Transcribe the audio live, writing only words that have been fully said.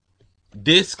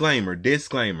Disclaimer.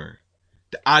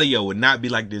 The audio would not be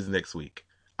like this next week.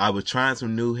 I was trying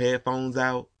some new headphones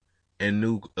out and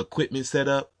new equipment set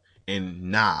up,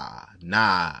 and nah.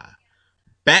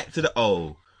 Back to the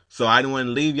old. So I didn't want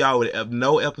to leave y'all with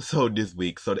no episode this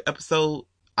week. So the episode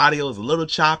audio is a little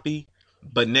choppy,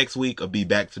 but next week will be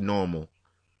back to normal.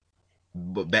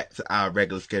 But back to our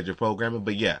regular schedule programming.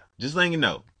 But yeah, just letting you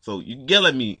know. So you can yell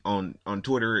at me on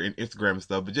Twitter and Instagram and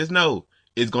stuff, but just know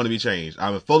it's going to be changed.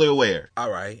 I'm fully aware.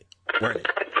 All right, run it.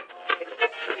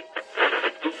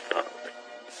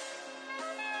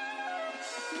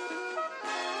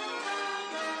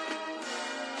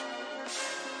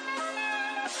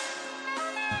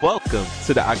 Welcome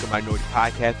to the Awkward Minority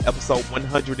Podcast, episode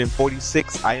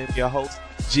 146. I am your host,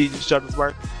 Jesus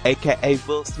Shuttlesworth, aka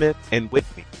Will Smith, and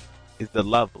with me is the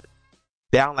lovely,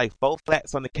 down like 4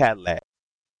 flats on the Cadillac,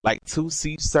 like 2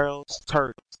 sea turtles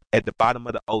at the bottom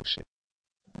of the ocean,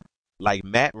 like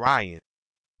Matt Ryan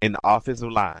in the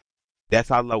offensive line. That's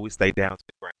how low we stay down to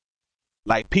the ground.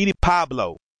 Like Petey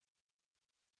Pablo,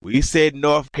 we said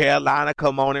North Carolina,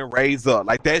 come on and raise up.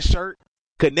 Like that shirt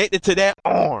connected to that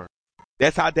arm.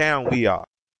 That's how down we are.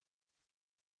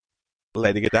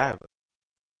 Lady Godiva.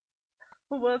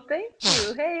 Well, thank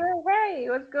you. Hey,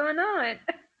 what's going on?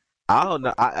 I don't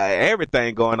know.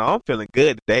 Everything going on. I'm feeling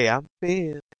good today. I'm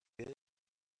feeling good.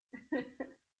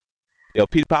 Yo,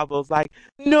 Peter Pablo's like,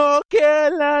 North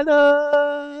Carolina.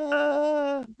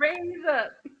 Raise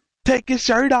up. Take your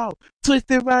shirt off. Twist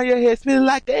it around your head. Spin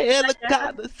like a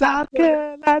helicopter. South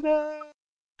Carolina.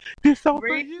 It's all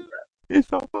for you.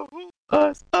 It's all for who?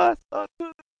 Us.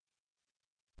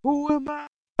 Who am I?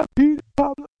 Peter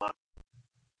Pablo.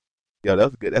 Yo,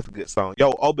 that's a good song.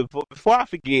 Yo, before I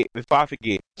forget,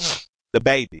 the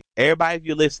baby. Everybody, if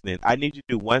you're listening, I need you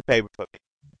to do one favor for me.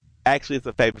 Actually, it's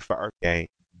a favor for Earth Gang,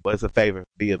 but it's a favor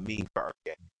via me for Earth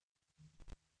Gang.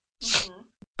 Mm-hmm.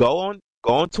 Go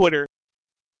on Twitter.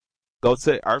 Go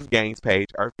to Earth Gang's page,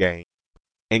 Earth Gang,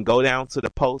 and go down to the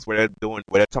post where they're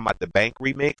talking about the Bank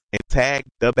remix, and tag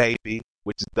the baby,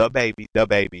 which is the baby in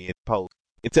the post,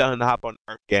 and tell him to hop on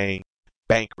the Earth Gang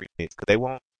Bank remix, because they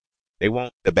want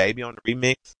the baby on the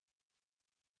remix.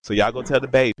 So y'all go tell the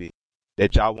baby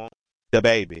that y'all want the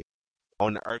baby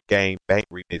on the Earth Gang Bank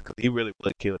remix, because he really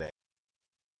would kill that.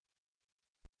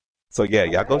 So yeah,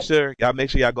 y'all make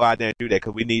sure y'all go out there and do that,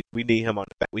 because we need him on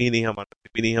the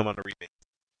remix.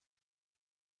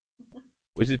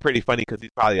 Which is pretty funny because he's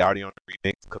probably already on the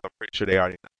remix, because I'm pretty sure they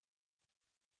already know.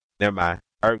 Never mind.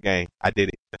 Earth Gang, I did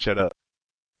it. Shut up.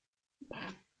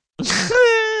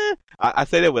 I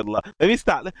say that with love. Let me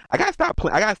stop. I gotta stop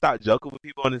joking with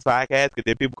people on this podcast, because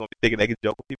then people gonna be thinking they can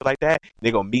joke with people like that. And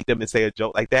they're gonna meet them and say a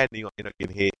joke like that, and you're gonna end up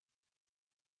getting hit.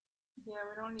 Yeah,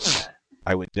 we don't need that.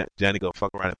 Like when Johnny go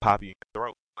fuck around and pop you in your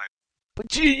throat. Like,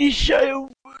 but you show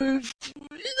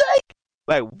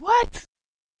like what?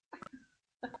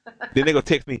 Then they gonna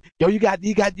text me, yo, you got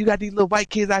these little white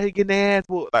kids out here getting their ass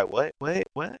whooped. Like what?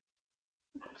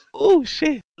 Oh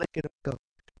shit! Look at them go.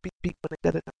 Beep beep when they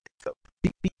got it. So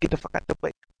beep beep, get the fuck out the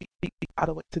way. Beep beep beep, out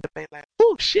of the way to the main line.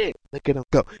 Oh shit! Look at them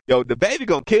go. Yo, the baby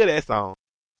gonna kill that song.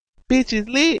 Bitches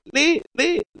lit,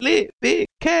 big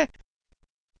cat.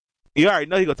 You already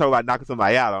know he gonna talk about knocking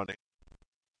somebody out on it.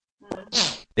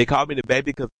 Mm-hmm. They call me the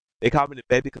baby because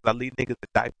I leave niggas in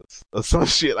diapers or some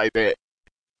shit like that.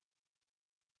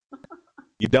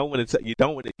 You don't want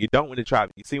to try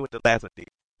me. You see what the last one did.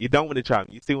 You don't want to try me.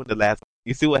 You see what the last one.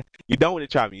 You see what you don't want to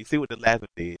try me. You see what the last one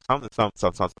did. Something.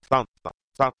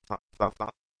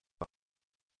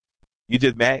 You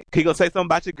just mad? He gonna say something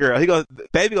about your girl.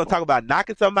 Baby gonna talk about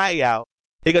knocking somebody out.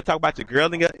 He gonna talk about your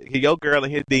girl and your girl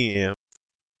in his DM.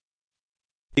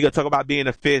 He gonna talk about being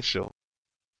official.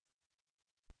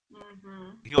 Mm-hmm.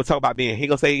 He gonna talk about being. He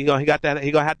gonna say he gonna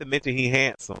have to mention he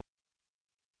handsome.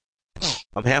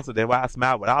 I'm handsome, that's why I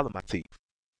smile with all of my teeth.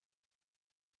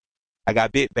 I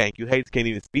got big bank. You haters can't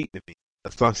even speak to me.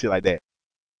 Or some shit like that.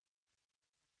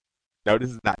 No, this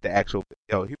is not the actual.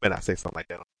 Yo, he better not say something like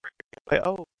that on the record. Like,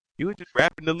 oh, you were just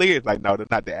rapping the lyrics. Like, no,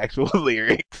 that's not the actual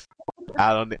lyrics.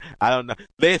 I don't know.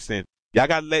 Listen, y'all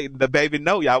gotta let the baby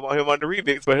know y'all want him on the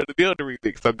remix for him to build the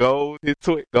remix. So go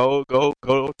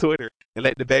on Twitter and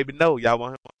let the baby know y'all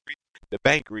want him on the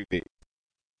Bank remix.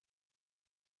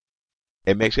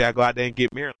 And make sure I go out there and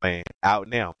get Mirrorland out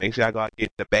now. Make sure I go out and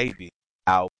get the baby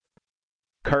out.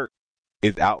 Kirk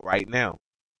is out right now.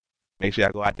 Make sure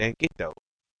I go out there and get those.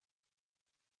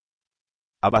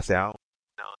 I'm about to say, I don't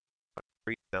know.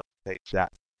 Free throw, take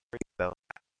shots. Free throw.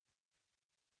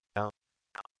 No.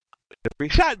 The free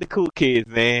shot the cool kids,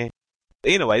 man.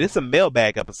 Anyway, this is a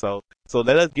mailbag episode. So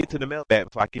let us get to the mailbag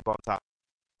before I keep on talking.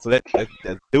 So let's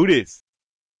do this.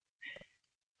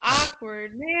 Awkward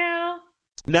awkward now.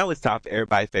 Now it's time for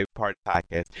everybody's favorite part of the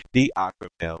podcast, the awkward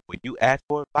mail, where you ask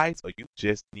for advice or you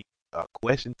just need a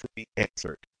question to be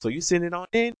answered. So you send it on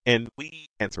in and we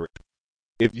answer it.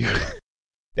 If you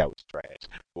that was trash,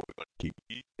 but we're gonna keep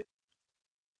it.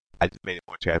 I just made it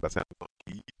more trash by saying we're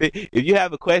gonna keep it. If you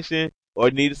have a question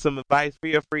or need some advice,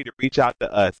 feel free to reach out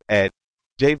to us at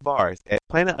jvars at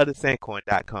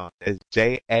planetofthesandcoin.com. That's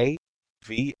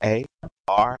JAVARIS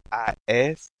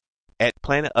at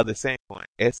Planet of the Sandcoin,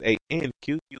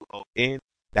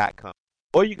 SANQUON.com.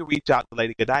 Or you can reach out to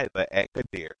Lady Godiva at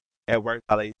Kadir at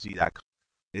workbylag.com.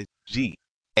 It's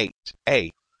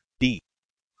GHADIR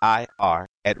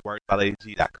at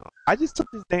workbylag.com. I just took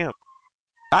this damn.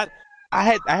 I I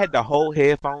had the whole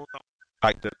headphones on,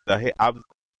 like the head.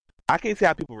 I can't see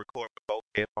how people record with both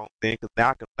headphones in because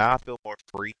now I feel more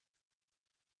free.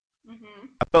 Hmm.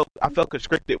 I felt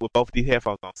constricted with both these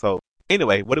headphones on. So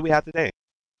anyway, what do we have today?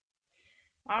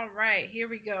 All right, here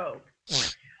we go.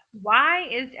 Why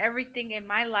is everything in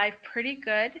my life pretty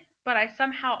good, but I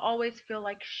somehow always feel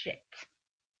like shit?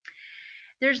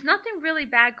 There's nothing really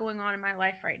bad going on in my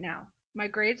life right now. My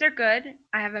grades are good.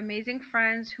 I have amazing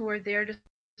friends who are there to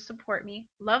support me.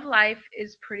 Love life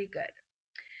is pretty good.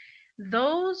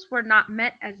 Those were not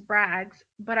meant as brags,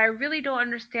 but I really don't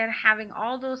understand having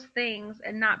all those things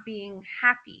and not being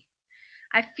happy.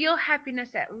 I feel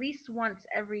happiness at least once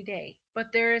every day,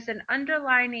 but there is an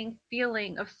underlying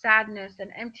feeling of sadness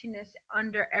and emptiness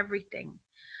under everything.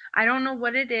 I don't know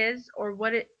what it is or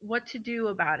what to do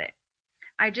about it.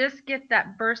 I just get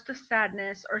that burst of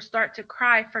sadness or start to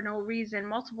cry for no reason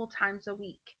multiple times a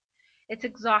week. It's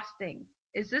exhausting.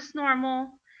 Is this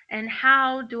normal? And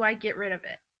how do I get rid of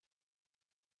it?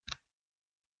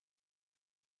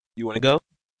 You want to go?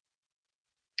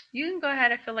 You can go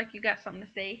ahead. I feel like you got something to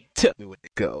say. Tell me when to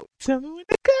go. Tell me when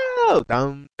to go.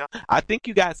 Dum, dum. I think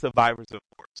you got survivor's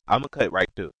remorse. I'm gonna cut right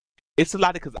through. It's a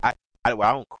lot of because well,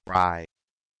 I don't cry,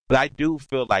 but I do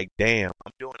feel like damn,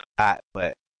 I'm doing a lot,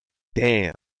 but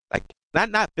damn, like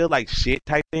not feel like shit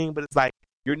type thing, but it's like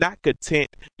you're not content.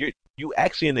 You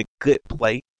actually in a good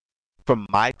place from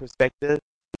my perspective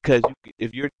because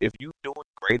if you doing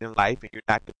great in life and you're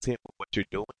not content with what you're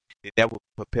doing, then that will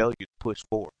propel you to push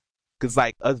forward. Because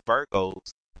like us Virgos,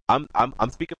 I'm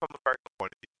speaking from a Virgo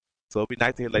point of view, so it'd be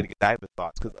nice to hear Lady Godiva's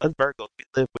thoughts. Because us Virgos, we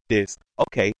live with this.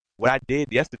 Okay, what I did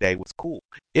yesterday was cool.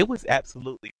 It was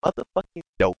absolutely motherfucking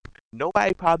dope.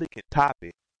 Nobody probably can top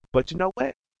it. But you know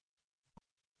what?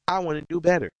 I want to do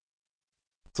better.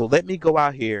 So let me go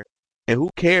out here, and who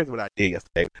cares what I did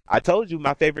yesterday? I told you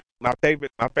my favorite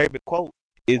quote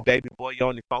is "Baby boy, you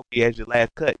only funky as your last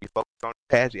cut. You focus on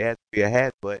the past, your ass to be a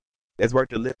hat, but that's worth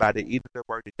to live by. The either the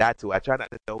word to die to. I try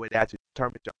not to throw it at you.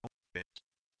 Determine your own revenge.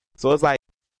 So it's like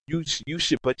you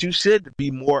should, but you should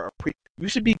be more you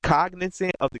should be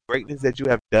cognizant of the greatness that you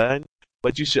have done,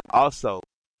 but you should also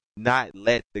not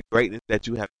let the greatness that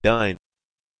you have done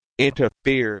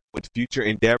interfere with future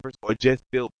endeavors or just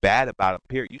feel bad about a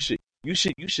period. You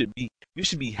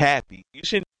should be happy. You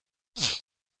should.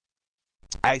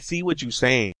 I see what you're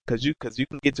saying because you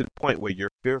can get to the point where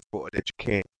you're fearful that you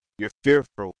can't. You're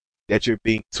fearful that you're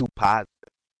being too positive.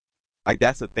 Like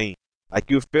that's the thing. Like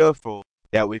you're fearful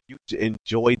that if you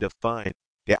enjoy the fun,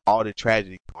 that all the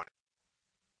tragedy going.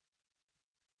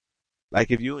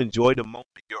 Like if you enjoy the moment,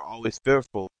 you're always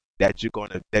fearful that you're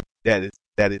gonna that is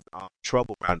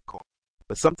trouble around the corner.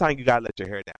 But sometimes you gotta let your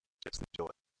hair down, just enjoy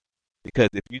it. Because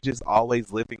if you just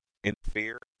always living in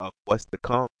fear of what's to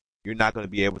come, you're not gonna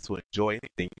be able to enjoy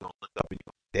anything. You're gonna look up and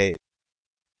you're gonna be dead.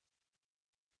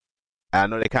 I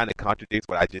know that kind of contradicts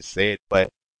what I just said, but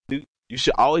you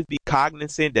should always be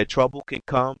cognizant that trouble can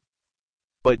come,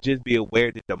 but just be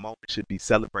aware that the moment should be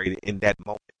celebrated in that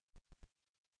moment.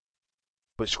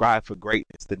 But strive for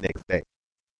greatness the next day.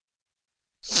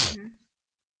 Hmm.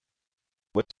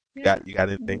 What you Yeah. got? You got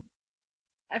anything?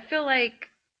 I feel like,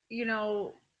 you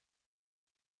know,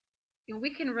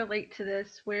 we can relate to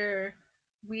this where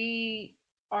we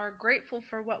are grateful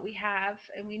for what we have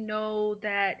and we know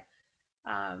that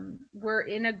we're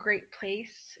in a great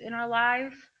place in our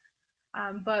lives,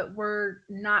 but we're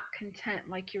not content,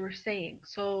 like you were saying.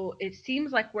 So it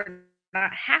seems like we're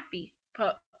not happy,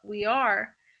 but we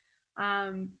are.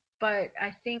 But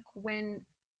I think when,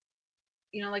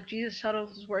 like Jesus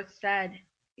Shuttlesworth said,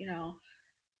 you know,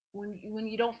 when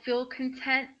you don't feel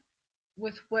content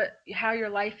with how your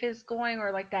life is going,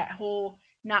 or like that whole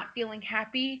not feeling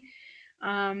happy,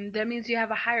 that means you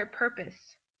have a higher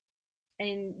purpose,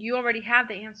 and you already have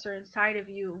the answer inside of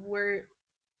you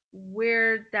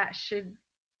where that should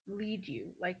lead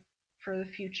you, like for the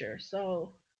future.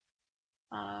 So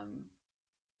um,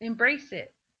 embrace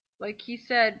it. Like he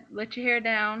said, let your hair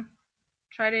down.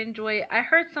 Try to enjoy it. I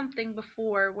heard something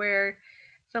before where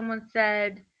someone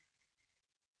said,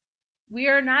 "We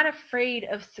are not afraid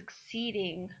of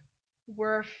succeeding.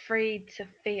 We're afraid to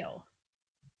fail."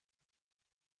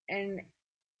 And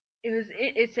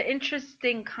it's an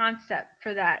interesting concept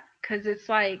for that because it's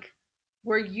like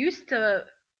we're used to,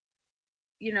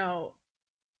 you know,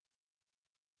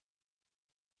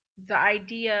 the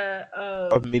idea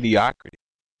Of of mediocrity.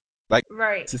 Like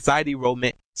right, society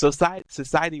romances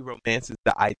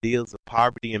the ideals of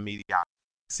poverty and mediocrity.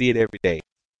 See it every day.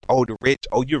 Oh, the rich.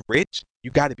 Oh, you're rich.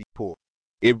 You got to be poor.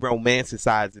 It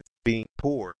romanticizes being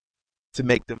poor to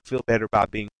make them feel better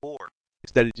about being poor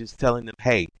instead of just telling them,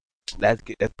 "Hey, let's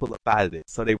pull up out of this."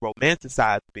 So they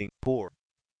romanticize being poor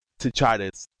to try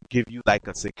to give you like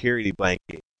a security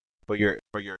blanket for your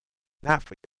for your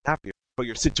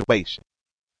situation.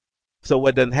 So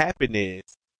what doesn't happen is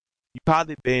you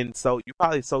probably so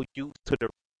used to the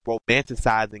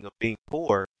romanticizing of being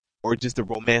poor or just the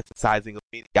romanticizing of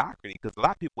mediocrity because a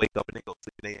lot of people wake up and they go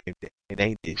sleep and they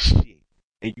ain't this shit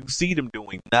and you see them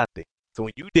doing nothing. So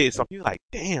when you did something, you're like,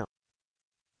 damn,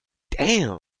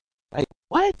 like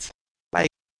what?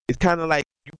 Like it's kind of like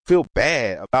you feel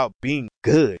bad about being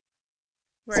good.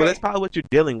 So that's right. probably what you're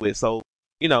dealing with. So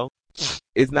you know,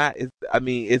 it's not. I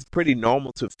mean, it's pretty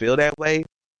normal to feel that way,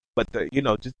 but just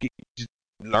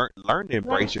learn to Don't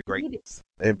embrace your feed greatness.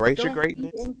 Embrace your don't feed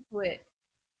greatness. into it.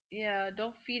 Yeah,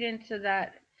 don't feed into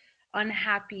that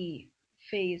unhappy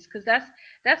phase because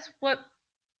that's what,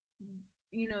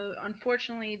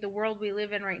 unfortunately, the world we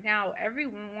live in right now,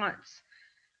 everyone wants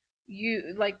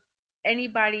you, like,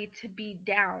 anybody to be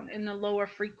down in the lower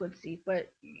frequency,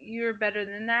 but you're better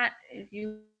than that if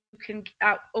you can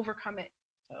out overcome it.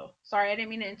 So sorry, I didn't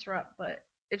mean to interrupt, but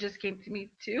it just came to me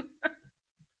too.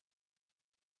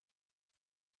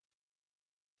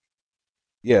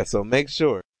 Yeah. So make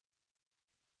sure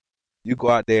you go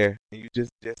out there and you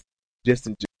just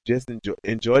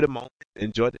enjoy the moment,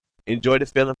 enjoy the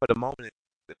feeling for the moment. And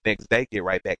the next day, get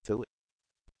right back to it.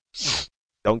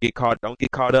 Don't get caught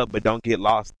up, but don't get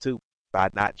lost too by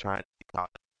not trying to get caught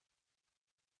up.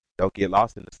 Don't get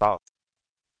lost in the sauce.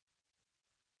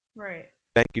 Right.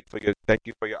 Thank you for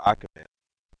your argument.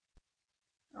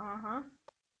 Uh-huh.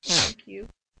 Thank you.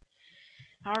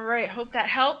 All right. Hope that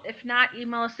helped. If not,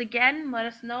 email us again. Let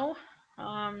us know.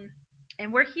 Um,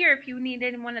 and we're here if you need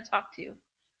anyone to talk to.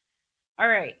 All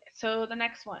right. So the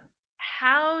next one.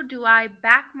 How do I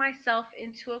back myself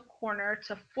into a corner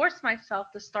to force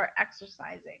myself to start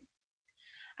exercising?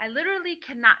 I literally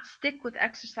cannot stick with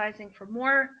exercising for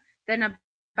more than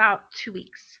about 2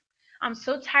 weeks. I'm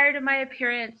so tired of my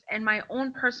appearance and my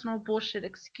own personal bullshit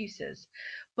excuses,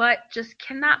 but just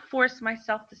cannot force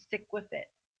myself to stick with it.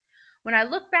 When I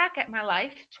look back at my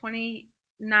life,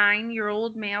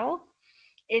 29-year-old male,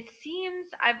 it seems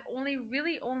I've only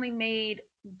made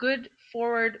good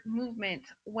forward movement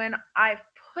when I've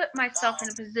put myself in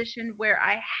a position where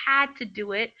I had to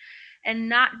do it and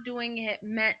not doing it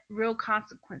meant real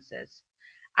consequences.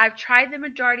 I've tried the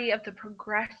majority of the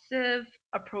progressive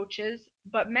approaches,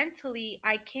 but mentally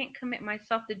I can't commit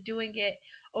myself to doing it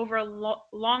over a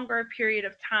longer period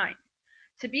of time.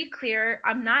 To be clear,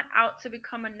 I'm not out to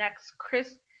become a next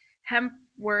Chris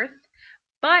Hemsworth,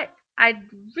 but I'd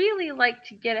really like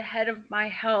to get ahead of my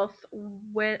health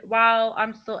while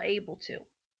I'm still able to.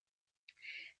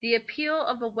 The appeal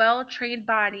of a well trained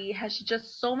body has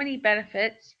just so many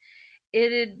benefits,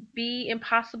 it'd be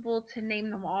impossible to name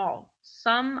them all.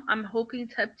 Some I'm hoping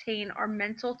to obtain are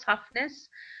mental toughness,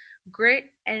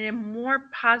 grit, and a more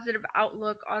positive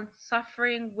outlook on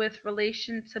suffering with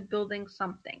relation to building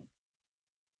something.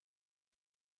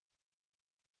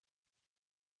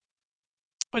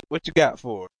 What you got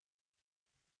for?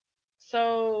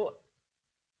 So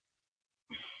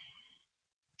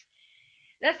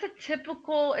that's a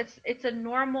typical, it's a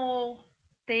normal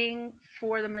thing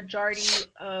for the majority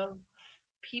of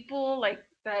people, like,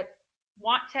 that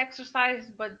want to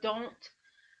exercise but don't.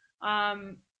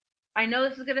 um I know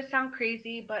this is going to sound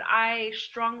crazy, but I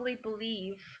strongly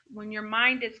believe when your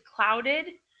mind is clouded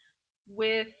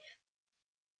with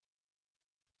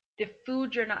the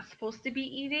food you're not supposed to be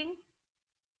eating,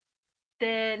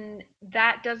 then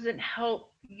that doesn't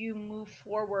help you move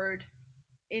forward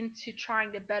into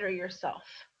trying to better yourself,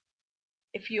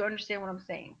 if you understand what I'm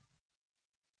saying.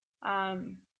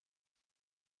 um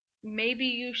Maybe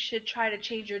you should try to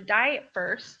change your diet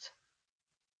first,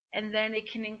 and then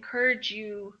it can encourage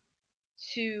you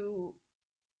to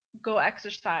go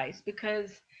exercise,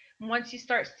 because once you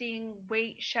start seeing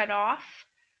weight shed off,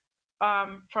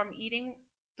 from eating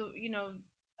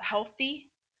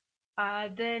healthy,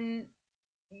 then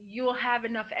you'll have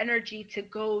enough energy to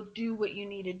go do what you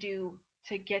need to do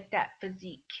to get that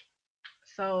physique.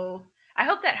 So I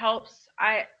hope that helps.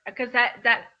 Because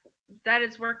that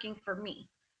is working for me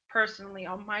personally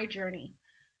on my journey.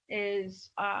 Is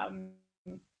I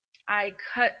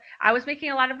was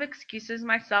making a lot of excuses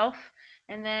myself,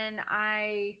 and then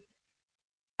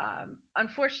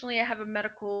unfortunately I have a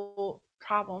medical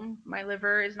problem. My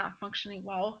liver is not functioning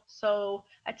well, so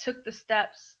I took the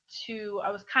steps to.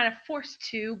 I was kind of forced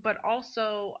to, but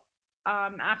also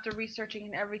after researching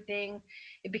and everything,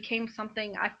 it became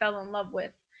something I fell in love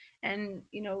with. And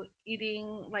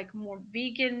eating like more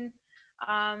vegan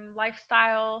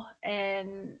lifestyle,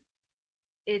 and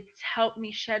it's helped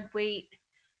me shed weight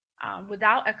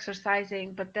without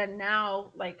exercising. But then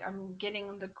now, like, I'm getting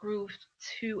in the groove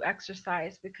to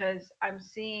exercise because I'm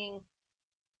seeing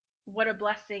what a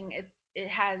blessing it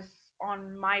has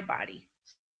on my body.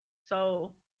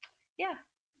 So, yeah,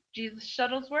 Jesus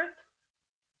Shuttlesworth.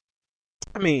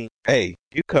 I mean, hey,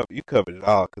 you covered it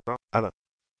all because I don't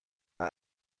I,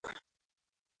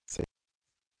 say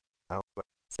I don't like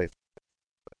to say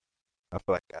I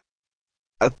feel like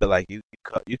I feel like you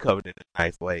covered it in a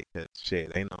nice way because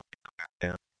shit ain't no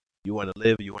goddamn. You want to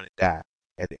live, you want to die.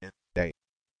 At the end of the day,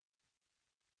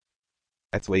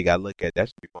 that's the way you gotta look at it. That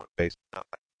should be motivation. Not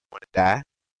like you want to die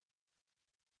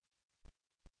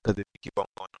because if you keep on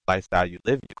going the lifestyle you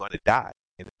live, you're going to die,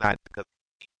 and it's not because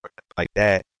of or nothing like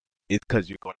that. It's because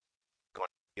you're going to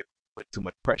put too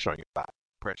much pressure on your body.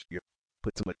 You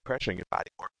put too much pressure on your body,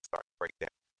 organs start to break down.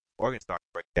 Organs start to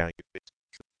break down. You're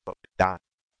physically dying.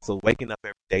 So waking up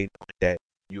every day knowing that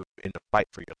you're in the fight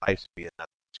for your life should be enough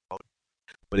to get you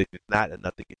motivated. But if it's not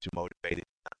enough to get you motivated,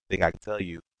 I think I can tell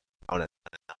you on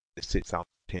enough. This shit sounds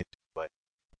intense, but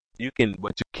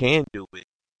what you can do is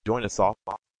join a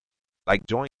softball, like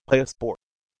play a sport,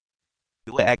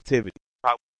 do an activity.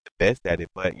 Probably the best at it,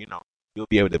 but you'll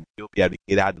be able to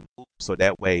get out and move. So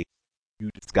that way,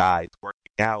 you disguise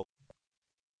working out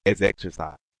as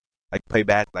exercise. Like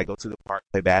like go to the park,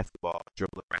 play basketball,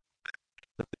 dribble around.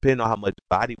 So depending on how much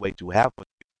body weight you have,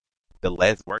 the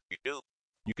less work you do,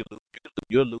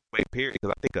 you'll lose weight. Period.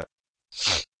 Because I think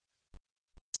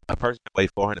a person that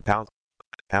weighs 400 pounds,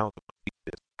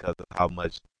 just because of how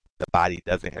much the body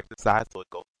doesn't exercise, so it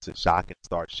goes to shock and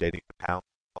starts shedding the pounds.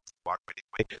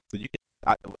 So you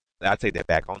can, I take that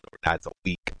back. I don't know if it's a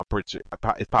week. I'm pretty sure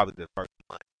it's probably the first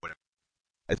month. Whatever.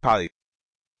 It's probably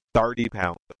 30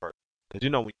 pounds the first. Because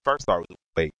when you first start losing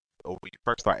weight, or when you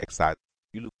first start exercising,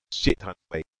 you lose a shit ton of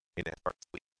weight in that first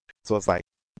week. So it's like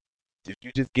if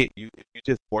you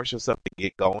just force yourself to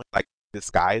get going, like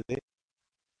disguise it,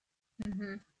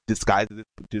 Hmm. disguise it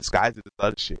as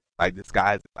other shit. Like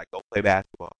disguise it, like go play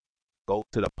basketball, go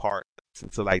to the park, listen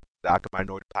to like the Awkward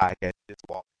Minority podcast,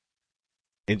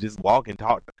 just walk and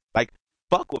talk. Like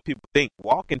fuck what people think.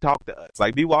 Walk and talk to us.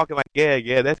 Like be walking like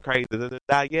yeah, that's crazy. Da, da, da,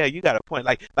 da. Yeah, you got a point.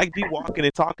 Like be walking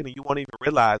and talking, and you won't even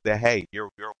realize that hey, you're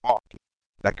walking,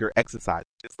 like you're exercising.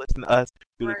 Just listen to us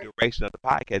through Right. the duration of the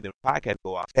podcast. Then the podcast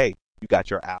go off. Hey, you got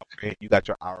your hour in. You got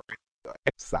your hour in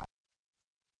exercise.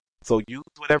 So use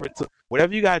whatever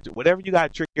you got to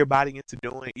trick your body into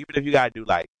doing. Even if you got to do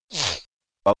like,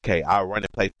 okay, I'll run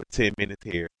and play for 10 minutes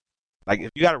here. Like if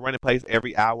you got to run in place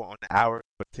every hour on the hour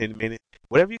for 10 minutes,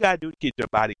 whatever you got to do to get your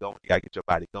body going, you got to get your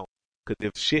body going. Because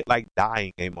if shit like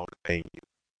dying ain't motivating you,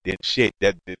 then shit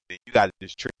then you got to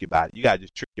just trick your body. You got to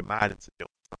just trick your mind into doing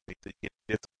something to get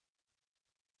this,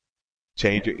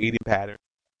 change your eating pattern,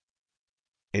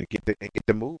 and get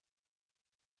the move.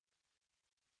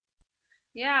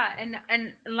 Yeah,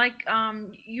 and like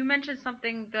you mentioned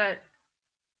something that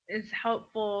is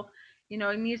helpful.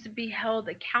 It needs to be held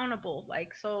accountable.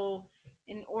 Like, so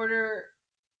in order,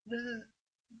 this is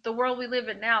the world we live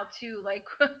in now too. Like,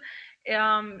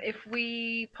 if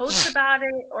we post about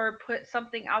it or put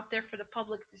something out there for the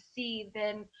public to see,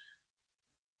 then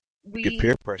You can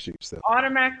peer we pressure yourself.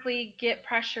 automatically get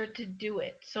pressure to do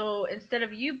it. So instead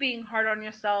of you being hard on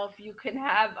yourself, you can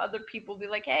have other people be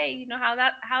like, "Hey,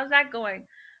 how's that going?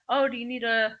 Oh, do you need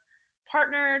a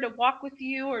partner to walk with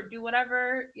you or do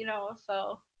whatever?"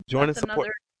 So Join a that's support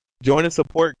another. join a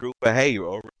support group, but hey,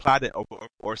 or reply to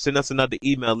or send us another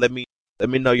email. Let me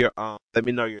know your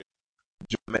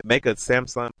make a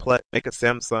Samsung make a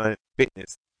Samsung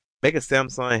fitness, make a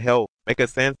Samsung health, make a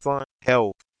Samsung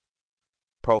health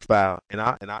profile, and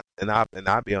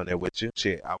I'll be on there with you.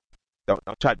 Shit,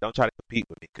 don't try to compete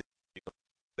with me because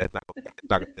that's not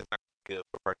good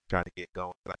for a person trying to get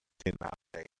going like 10 miles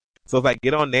a day. So it's like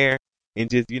get on there and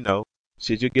just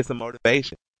shit, you get some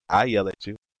motivation. I yell at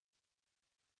you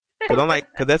I'm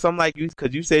like you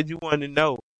because you said you wanted to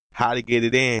know how to get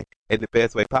it in the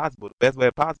best way possible. The best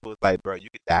way possible is like, bro, you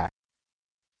could die.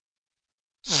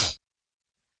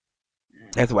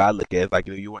 That's why I look at it. It's like,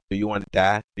 do you want to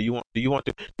die? Do you want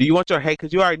your hate?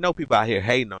 Because you already know people out here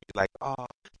hating on you. Like, oh,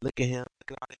 look at him,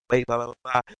 look at all that weight, blah blah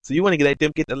blah. So you want to get at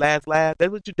them, get the last laugh.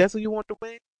 That's who you want to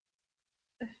win.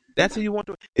 That's who you want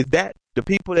to. Is that the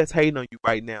people that's hating on you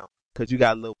right now? Because you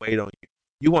got a little weight on you.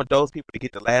 You want those people to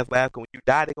get the last laugh. Because when you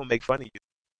die, they're gonna make fun of you.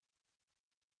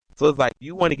 So it's like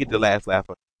you want to get the last laugh.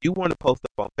 You want to post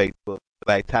up on Facebook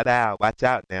like, ta-da, watch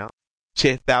out now,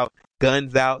 chest out,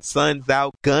 guns out, suns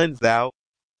out, guns out.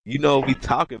 You know what we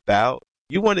talking about.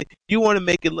 You want to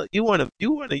make it look. You want to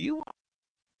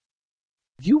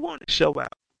show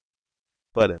out.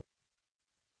 But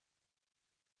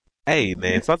hey,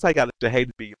 man, sometimes you gotta let your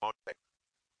haters be your motivator.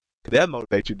 Cause they'll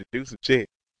motivate you to do some shit.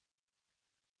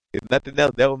 If nothing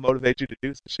else, that will motivate you to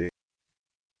do some shit.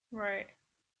 Right.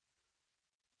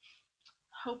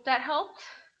 Hope that helped.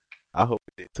 I hope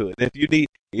it did too. And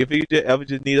if you ever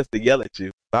just need us to yell at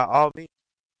you, by all means,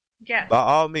 Yes. by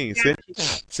all means, Yeah.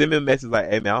 send me a message like,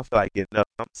 hey man, I don't feel like getting up.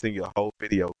 I'm sending you a whole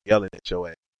video yelling at your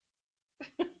ass.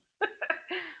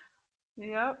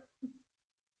 Yep.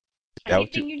 That what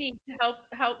Anything you need to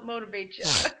help motivate you.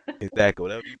 Exactly.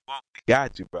 Whatever you want, we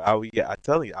got you, bro. I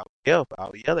tell you, I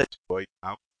will yell at you, boy.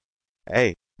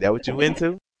 Hey, that what you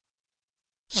into?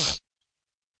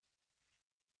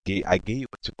 I give you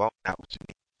what you want, not what you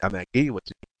need. I mean, I give you what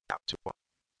you need, not what you want.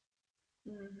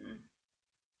 Mhm.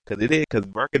 Cause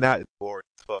working out is boring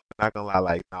as fuck. I'm not gonna lie,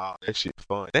 like, nah, that shit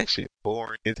fun. That shit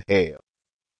boring as hell.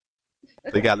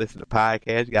 So you gotta listen to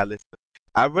podcasts. You gotta listen.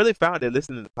 I really found that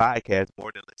listening to podcasts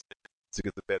more than listening to music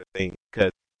is a better thing.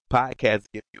 Cause podcasts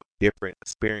give you a different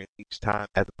experience each time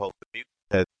as opposed to music.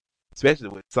 Because especially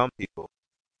with some people,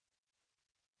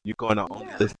 you're going to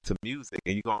only listen to music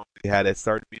and you're going to have that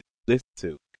certain music to listen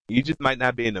to. You just might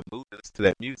not be in the mood to listen to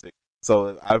that music.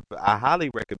 So I highly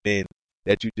recommend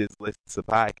that you just listen to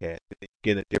podcasts and then you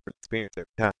get a different experience every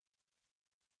time.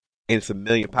 And it's a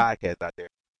million podcasts out there.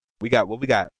 We got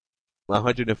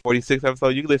 146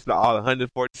 episodes. You can listen to all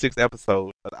 146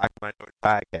 episodes of the Aqua Minority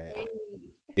Podcast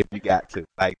if you got to.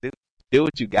 Like, do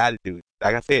what you got to do.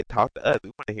 Like I said, talk to us. We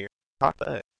want to hear. Talk to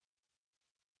us.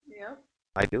 Yep.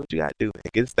 Like, do what you got to do, man.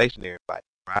 Get a stationary bike.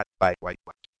 Ride the bike while you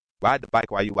watch. Ride the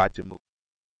bike while you watch a movie.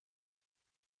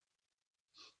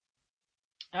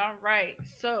 All right.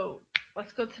 So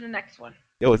let's go to the next one.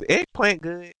 Yo, is eggplant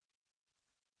good?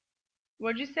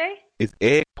 What'd you say? Is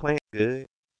eggplant good?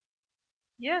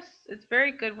 Yes, it's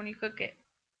very good when you cook it.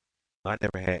 I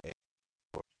never had egg.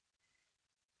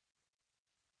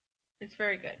 It's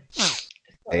very good.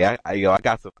 Hey, I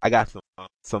got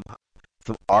some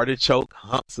artichoke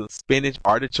some spinach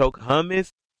artichoke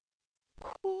hummus.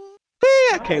 Ooh,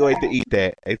 man, I can't wait to eat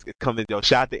that. It's coming, yo.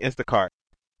 Shout out to Instacart.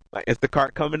 My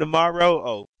Instacart coming tomorrow.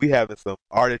 Oh, we having some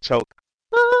artichoke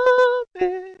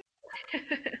hummus.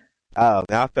 Oh,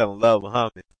 man, I fell in love with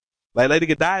hummus. Like Lady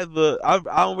Godiva, I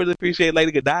don't really appreciate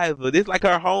Lady Godiva. This like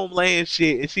her homeland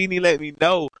shit, and she didn't let me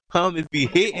know hummus be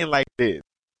hitting like this.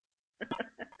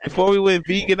 Before we went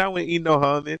vegan, I wouldn't eat no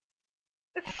hummus.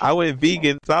 I went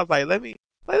vegan, so I was like, let me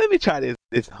try this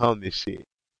hummus shit.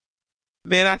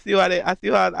 Man, I see how that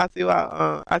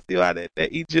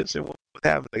Egyptian woman was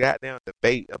having the goddamn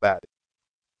debate about it.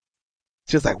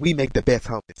 She was like, we make the best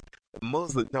hummus.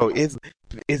 Muslims, no,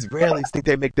 Israelis think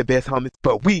they make the best hummus,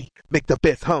 but we make the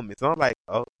best hummus. And I'm like,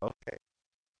 oh, okay.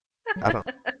 I don't.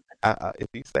 If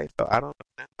you say so, I don't know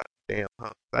nothing about the damn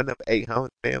hummus. I never ate hummus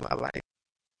in my life.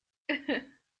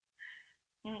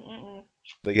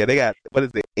 But yeah, they got, what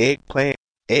is it? Eggplant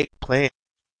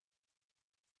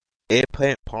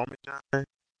parmesan.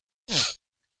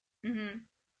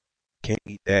 Can't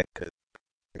eat that because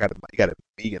you gotta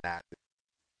veganize it.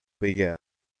 But yeah.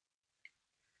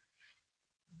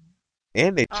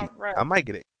 And they cheap. Right. I might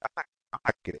get it. I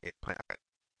might get an eggplant. I gotta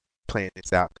plan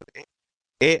this out because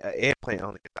eggplant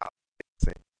only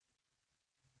 $1.50.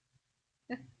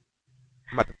 I'm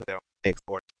about to put that on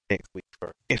next week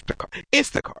for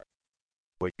Instacart,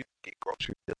 where you can get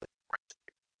grocery delivered right to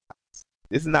your house.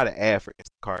 This is not an ad for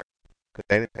Instacart because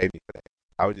they didn't pay me for that.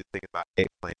 I was just thinking about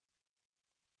eggplant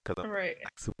because I'm like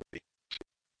super big.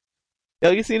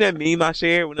 Yo, you seen that meme I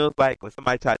shared when it was like when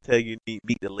somebody tried to tell you need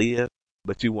meat to live,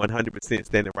 but you 100%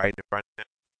 standing right in front of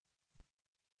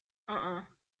them?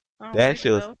 That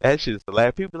shit is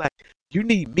hilarious. People be like, you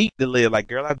need meat to live. Like,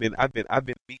 girl, I've been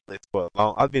meatless for a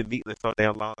long. I've been meatless so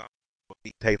damn long. I don't know what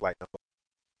meat tastes like no more.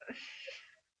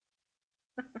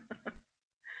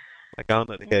 Like, I don't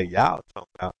know the hell y'all talking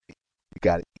about. You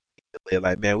gotta eat meat to live.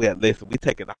 Like, man, we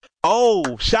taking off.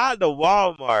 Oh, shout out to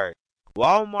Walmart.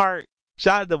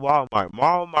 Shout out to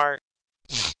Walmart.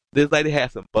 This lady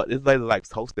had some butter. This lady like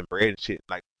toasting bread and shit,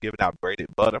 like giving out breaded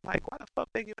butter. I'm like, why the fuck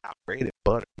they giving out breaded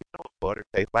butter? You know what butter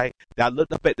tastes like. Then I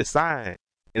looked up at the sign,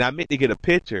 and I meant to get a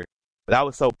picture, but I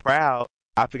was so proud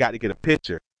I forgot to get a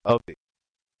picture of it.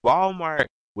 Walmart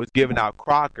was giving out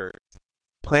Crockers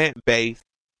plant-based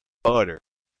butter,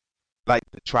 like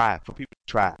to try for people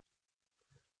to try.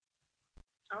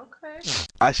 Okay.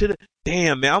 I should have.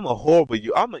 Damn, man, I'm a horrible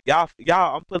you. Y'all.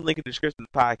 I'm putting a link in the description of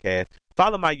the podcast.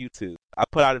 Follow my YouTube. I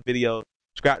put out a video.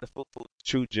 Scrap the Food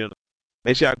True Gentleman.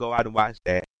 Make sure I go out and watch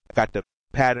that. I got the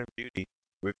Pattern Beauty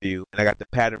review, and I got the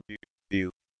Pattern Beauty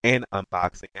review and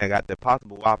unboxing, and I got the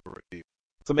Possible Whopper review.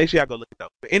 So make sure y'all go look it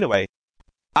up. But anyway,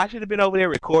 I should have been over there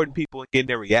recording people and getting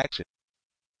their reaction.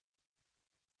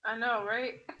 I know,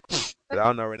 right? But I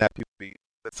don't know where that people be.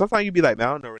 But sometimes you be like, man,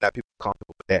 I don't know where that people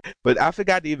comfortable with that. But I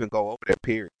forgot to even go over that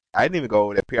period. I didn't even go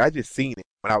over that period. I just seen it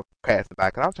when I was passing by.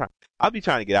 Cause I'll be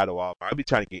trying to get out of Walmart. I'll be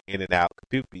trying to get in and out. Cause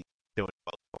people be doing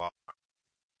the most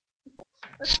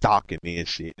Walmart, stalking me and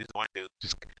shit. This one dude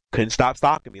just couldn't stop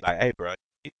stalking me. Like, hey, bro,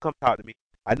 you come talk to me.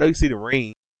 I know you see the ring.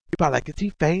 You probably like, is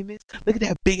he famous? Look at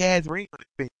that big ass ring on his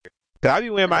finger. Cause I be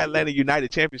wearing my Atlanta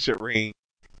United Championship ring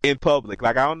in public.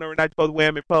 Like, I don't know we're not supposed to wear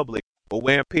them in public or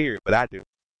wear them period, but I do.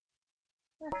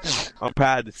 I'm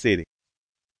proud of the city.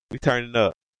 We turning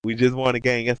up. We just won a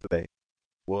game yesterday.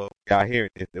 Well, y'all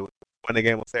hearing this. It was won a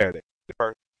game on Saturday. The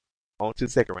first. On to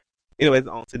the second round. Anyways,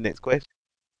 on to the next question.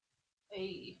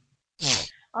 Hey.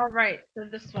 All right, so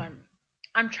this one.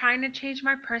 I'm trying to change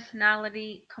my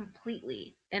personality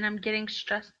completely, and I'm getting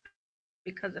stressed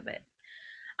because of it.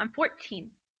 I'm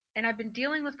 14, and I've been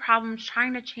dealing with problems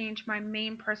trying to change my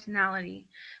main personality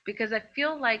because I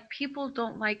feel like people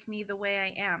don't like me the way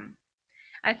I am.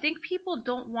 I think people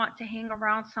don't want to hang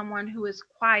around someone who is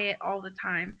quiet all the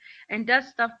time and does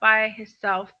stuff by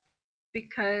himself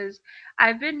because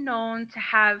I've been known to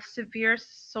have severe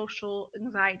social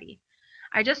anxiety.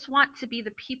 I just want to be the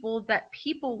people that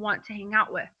people want to hang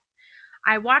out with.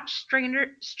 I watched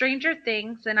Stranger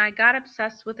Things and I got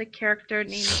obsessed with a character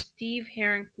named Steve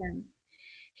Harrington.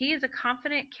 He is a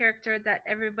confident character that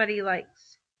everybody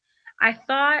likes. I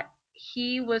thought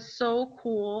he was so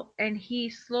cool, and he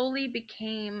slowly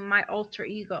became my alter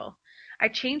ego. I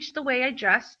changed the way I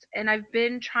dressed, and I've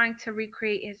been trying to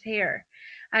recreate his hair.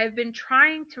 I've been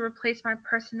trying to replace my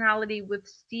personality with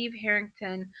Steve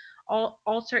Harrington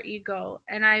alter ego,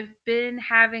 and I've been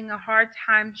having a hard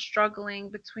time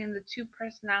struggling between the two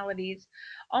personalities,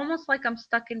 almost like I'm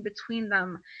stuck in between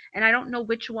them, and I don't know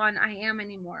which one I am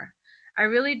anymore. I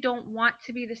really don't want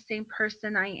to be the same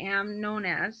person I am known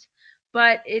as,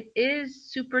 but it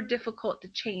is super difficult to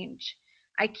change.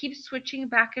 I keep switching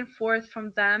back and forth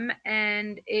from them,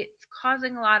 and it's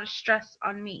causing a lot of stress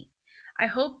on me. I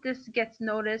hope this gets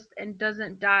noticed and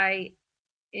doesn't die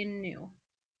in new.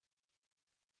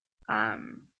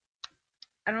 Um,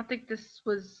 I don't think this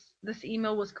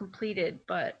email was completed,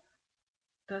 but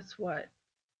that's what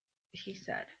he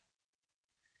said.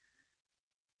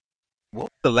 What was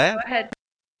the last? Go ahead.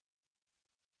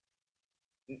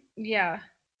 Yeah.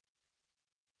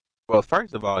 Well,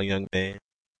 first of all, young man,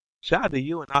 shout out to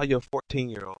you and all your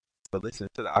 14-year-olds for listening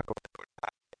to the Aquaman.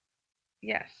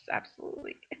 Yes,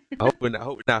 absolutely. I hope we're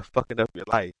not fucking up your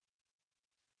life.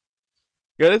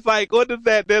 Cause it's like, what is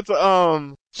that? That's what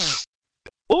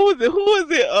was it? Who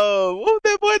was it? What was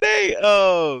that boy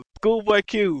name? Schoolboy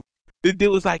Q. This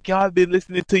dude was like, yo, I've been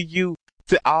listening to you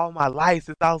to all my life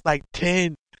since I was like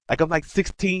 10. Like I'm like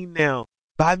 16 now.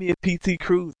 Buy me a PT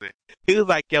Cruiser. He was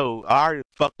like, yo, I already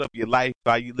fucked up your life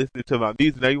by you listening to my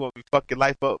music. Now you want me to fuck your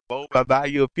life up, boy, by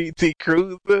buying you a PT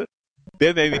Cruiser?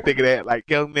 That made me think of that. Like,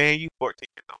 yo, man, you 14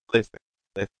 years old. Listen.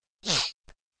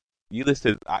 You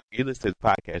listen to the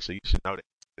podcast, so you should know that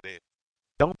it is.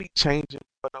 Don't be changing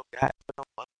for no guy, for no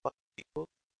motherfucking people.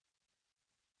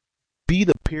 Be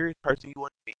the purest person you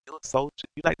want to be. You're a social.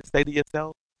 You like to stay to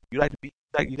yourself. You like to be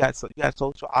like you got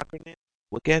social awkwardness.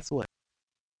 Well, guess what?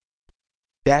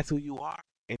 That's who you are.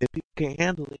 And if people can't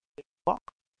handle it, then fuck.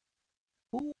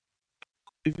 Who?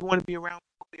 If you want to be around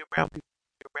people. Be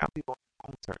around people on your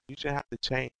own terms. You should have to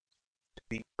change to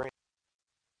be friends.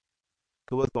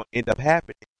 Because what's going to end up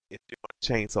happening is you're going to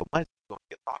change so much, you're going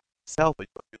to get lost in yourself, and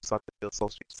you're going to do something to feel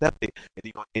socially accepted, and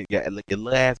you're going to your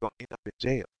little ass going to end up in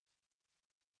jail.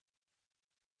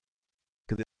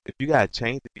 Because if you got to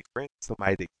change to be friends with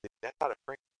somebody, that's not a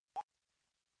friend.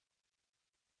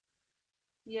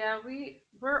 Yeah,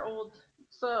 we're old,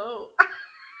 so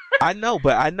I know,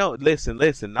 but I know. Listen.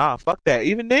 Nah, fuck that.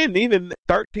 Even then, even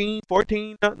 13,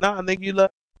 14, nah, I think you love.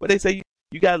 What they say,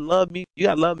 you gotta love me. You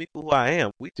gotta love me for who I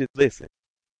am. We just listen.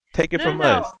 Take it no, from no.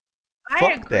 us. I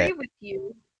Fuck agree that. with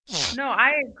you. No,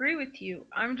 I agree with you.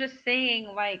 I'm just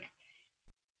saying, like,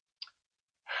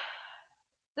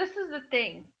 this is the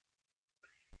thing.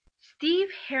 Steve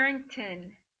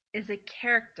Harrington is a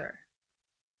character.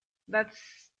 That's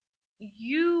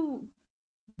you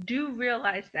do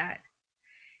realize that.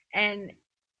 And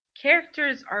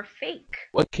characters are fake.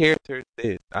 What character is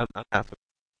this? I'm not.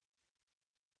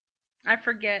 I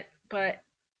forget, but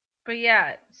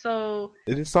yeah. So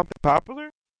Is it something popular?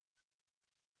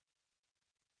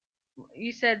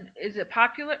 you said, is it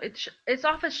popular? It's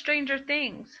off of Stranger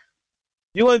Things.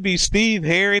 You want to be Steve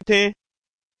Harrington?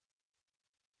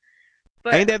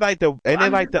 But Ain't that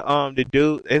I'm like the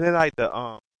dude? Ain't that like the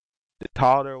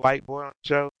taller white boy on the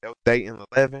show that was dating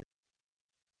 11?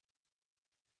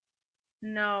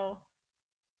 no.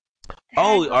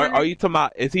 Oh, Daggone are it. you talking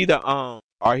about? Is he the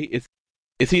Are he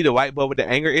is he the white boy with the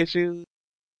anger issues?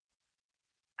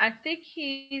 I think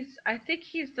he's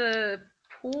the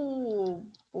pool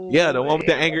Yeah, the one with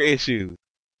the boy. anger issues.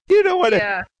 You don't want to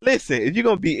Yeah. listen. If you're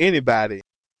gonna be anybody,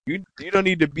 you don't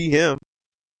need to be him.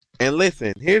 And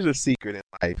listen, here's a secret in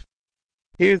life.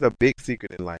 Here's a big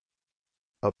secret in life.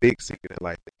 A big secret in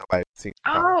life that nobody seems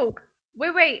to talk. Oh,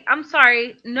 wait. I'm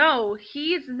sorry. No,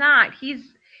 he's not. He's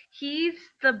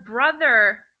the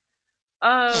brother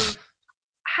of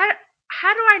how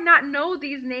how do I not know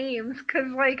these names?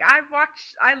 Cause like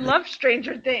I love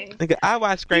Stranger Things. Nigga, I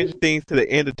watch He, Stranger Things to the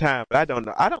end of time, but I don't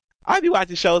know. I don't. I be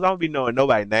watching shows. I don't be knowing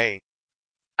nobody's name.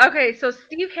 okay, so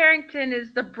Steve Harrington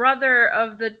is the brother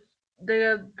of the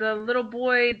little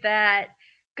boy that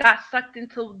got sucked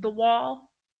into the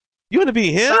wall You want to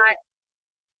be him? by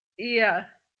yeah.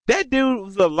 That dude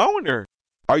was a loner.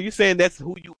 Are you saying that's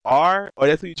who you are, or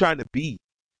that's who you're trying to be?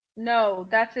 No,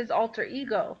 that's his alter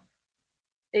ego.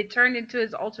 It turned into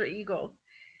his alter ego.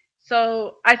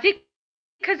 So I think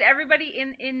because everybody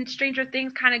in Stranger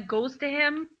Things kind of goes to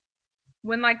him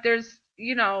when like there's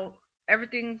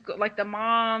everything's like the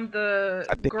mom, the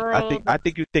girl. I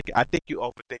think you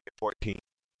overthinking 14.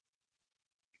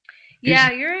 You Yeah,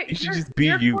 should, you're you should you're just be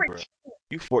you're you, bro. 14.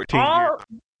 You 14 years. All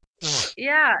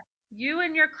yeah, you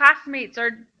and your classmates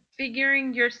are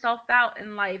figuring yourself out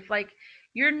in life. Like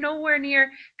you're nowhere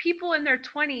near people in their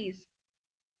 20s,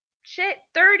 shit,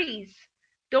 30s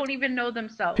don't even know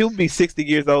themselves. People be 60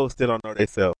 years old still don't know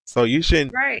themselves. So you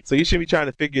shouldn't. Right. So you shouldn't be trying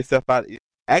to figure yourself out.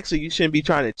 Actually, you shouldn't be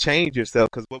trying to change yourself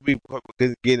because what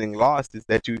we're getting lost is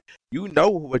that you know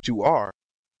what you are,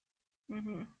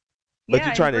 Mhm. but Yeah,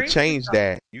 you're trying to embrace change yourself.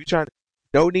 that. You trying to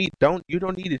don't you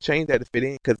don't need to change that to fit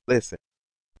in. Because listen,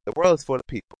 the world is for the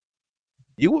people.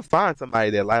 You will find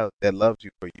somebody that loves you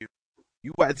for you.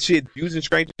 You watch shit using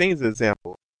Stranger Things as an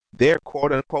example. They're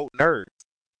quote unquote nerds.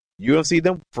 You don't see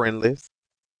them friendless.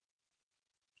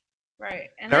 Right.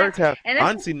 And that's the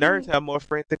Honestly, nerds thing. have more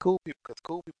friends than cool people because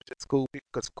cool people just cool people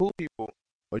because cool people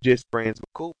are just friends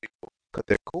with cool people because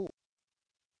they're cool.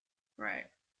 Right.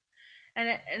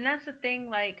 And that's the thing,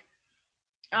 like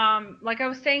I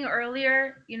was saying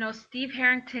earlier, Steve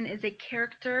Harrington is a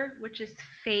character which is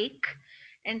fake.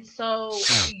 And so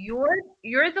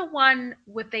you're the one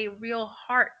with a real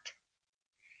heart.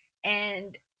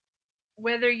 And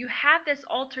whether you have this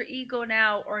alter ego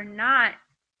now or not,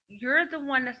 you're the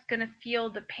one that's going to feel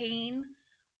the pain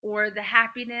or the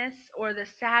happiness or the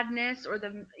sadness or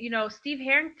Steve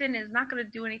Harrington is not going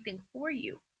to do anything for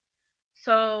you.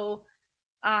 So,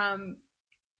 um,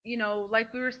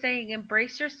 like we were saying,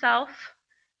 embrace yourself,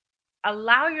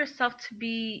 allow yourself to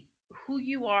be who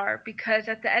you are, because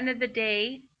at the end of the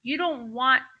day, you don't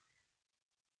want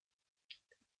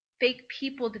fake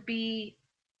people to be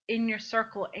in your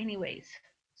circle anyways.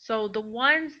 So the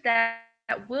ones that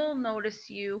will notice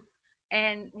you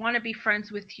and want to be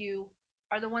friends with you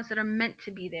are the ones that are meant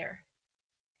to be there.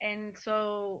 And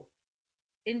so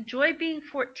enjoy being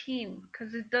 14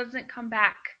 because it doesn't come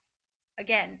back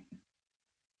again.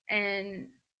 And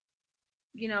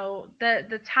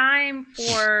the time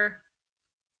for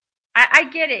I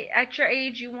get it. At your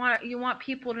age, you want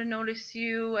people to notice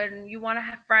you and you want to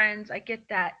have friends. I get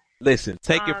that. Listen,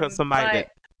 take it from somebody But that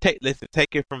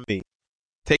take it from me.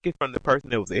 Take it from the person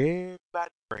that was everybody's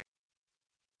friend.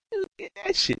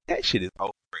 That shit is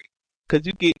overrated. Cause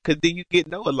then you get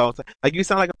know a long time. Like you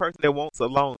sound like a person that wants a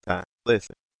long time.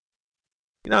 Listen,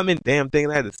 you know how many damn things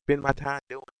I had to spend my time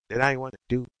doing that I didn't want to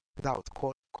do because I was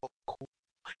quote unquote cool.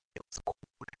 It was cool.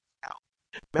 Now,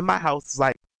 man, my house was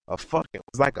like a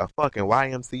fucking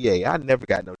YMCA. I never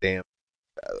got no damn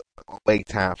wait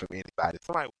time from anybody.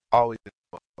 Somebody was always in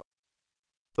the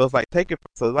motherfucker. Take it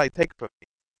from me.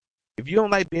 If you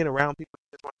don't like being around people,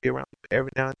 you just want to be around people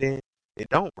every now and then. Then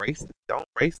don't race it. Don't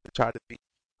race to try to be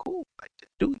cool.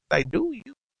 Do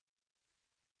you.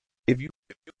 If you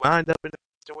wind up in a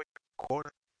situation quarter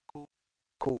cool,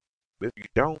 cool. But if you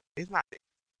don't, it's not that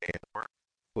damn work.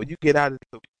 When you get out of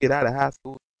high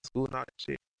school and all that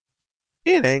shit,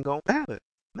 it ain't gonna matter.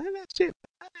 None of that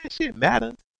shit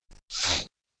matters.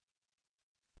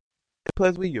 And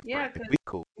plus, we your Yeah, friend. because We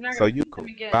cool. you're not So gonna you see them cool.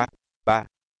 again.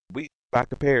 By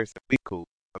comparison, we cool.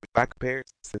 I mean, by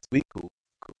comparison, since we cool,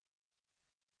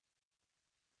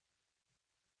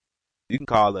 you can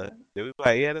call her. They be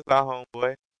like, yeah, that's our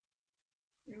homeboy.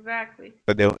 Exactly.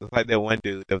 But there was like that one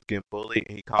dude that was getting bullied,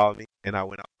 and he called me, and I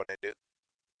went off on that dude.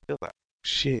 He was like,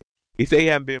 shit. He said he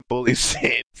hadn't been bullied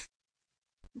since.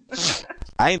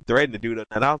 I ain't threatened to do that.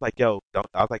 And I was like, yo, don't.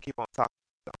 I was like, keep on talking.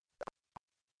 Don't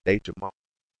date your mom.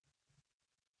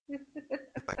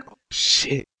 He's like, oh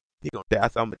shit. He gonna date. I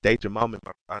said, I'm gonna date your mom. And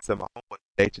I said, my homeboy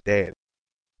date your dad.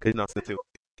 Cause you know, since he was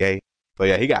gay. So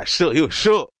yeah, he got shook. He was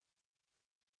shook.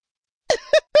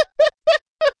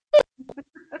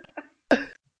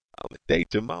 I'm gonna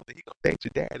date your mom. He gonna date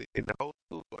your dad. And the whole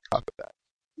school gonna talk about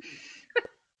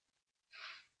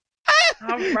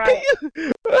All it. right.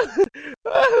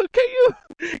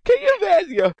 Can you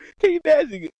imagine? Can you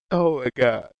imagine? Oh my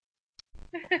god.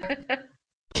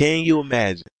 Can you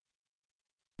imagine?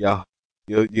 Y'all,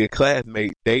 your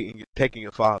classmate dating, taking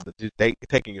your father,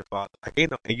 taking your father. Like,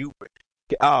 ain't no, and you,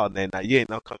 oh, man, now you ain't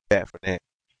no come back from that.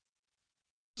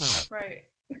 Right.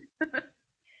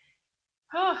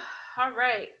 Oh, all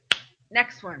right.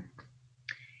 Next one.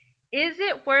 Is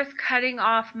it worth cutting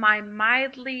off my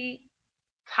mildly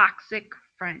toxic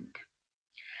friend?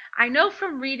 I know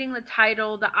from reading the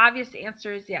title the obvious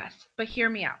answer is yes, but hear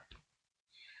me out.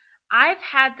 I've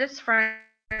had this friend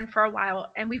for a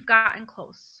while and we've gotten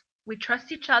close. We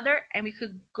trust each other and we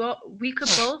could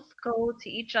both go to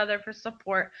each other for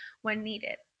support when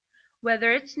needed.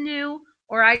 Whether it's new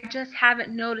or I just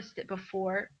haven't noticed it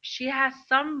before, she has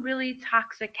some really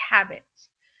toxic habits.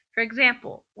 For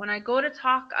example, when I go to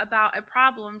talk about a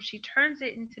problem, she turns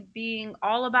it into being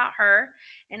all about her,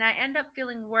 and I end up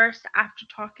feeling worse after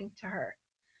talking to her.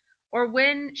 Or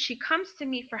when she comes to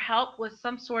me for help with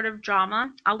some sort of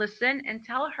drama, I'll listen and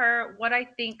tell her what I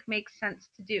think makes sense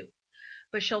to do.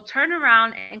 But she'll turn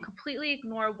around and completely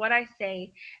ignore what I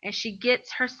say, and she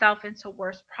gets herself into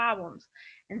worse problems.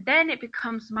 And then it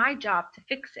becomes my job to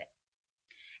fix it.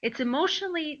 It's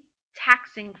emotionally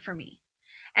taxing for me.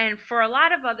 And for a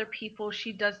lot of other people,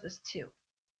 she does this too.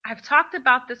 I've talked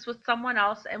about this with someone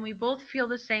else, and we both feel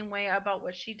the same way about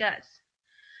what she does.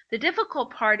 The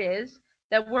difficult part is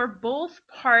that we're both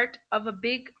part of a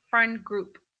big friend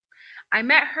group. I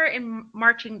met her in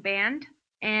marching band,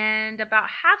 and about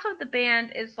half of the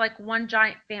band is like one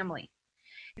giant family.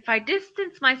 If I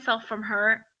distance myself from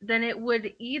her, then it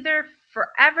would either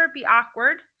forever be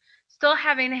awkward, still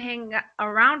having to hang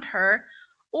around her,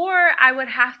 or I would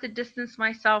have to distance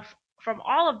myself from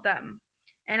all of them.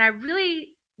 And I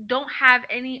really don't have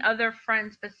any other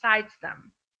friends besides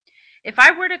them. If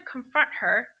I were to confront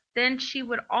her, then she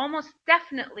would almost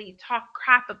definitely talk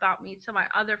crap about me to my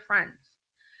other friends.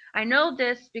 I know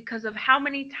this because of how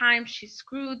many times she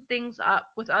screwed things up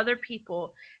with other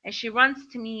people, and she runs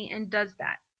to me and does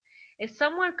that. If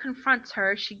someone confronts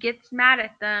her, she gets mad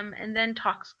at them and then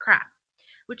talks crap,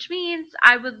 which means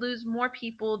I would lose more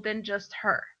people than just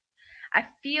her. I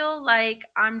feel like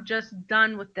I'm just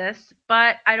done with this,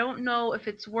 but I don't know if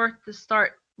it's worth to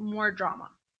start more drama.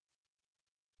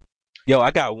 Yo,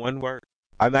 I got one word.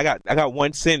 I got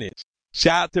one sentence.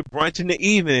 Shout out to brunch in the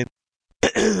evening.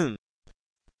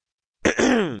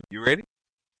 You ready?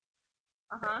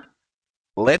 Uh-huh.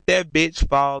 Let that bitch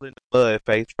fall in the mud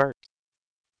face first.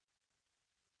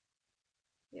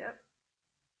 Yep.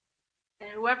 And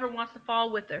whoever wants to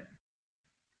fall with her.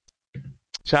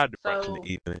 Shout out to brunch in So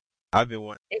the evening. I've been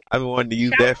wanting, it, I've been wanting to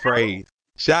use shout that out. phrase.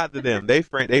 Shout out to them. They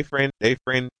friend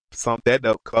summed that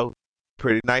up close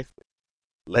pretty nicely.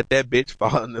 Let that bitch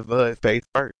fall in the mud face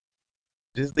first.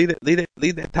 Just leave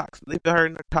that toxic, leave her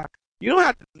in the toxic. You don't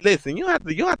have to listen. You don't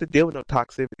have to deal with no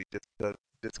toxicity just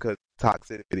because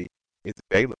toxicity is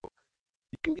available.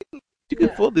 You can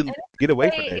Yeah. fully And get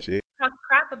away from say that if shit. they talk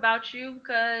crap about you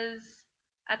because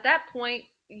at that point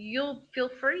you'll feel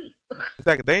free. It's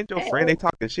like if they ain't your Hey, friend, they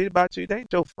talking shit about you. They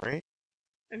ain't your friend.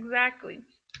 exactly.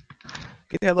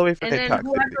 Get the hell away from And that then toxicity,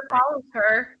 whoever friend. follows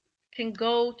her can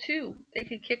go too. They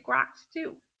can kick rocks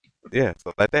too. Yeah,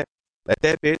 so let that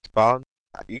bitch fall.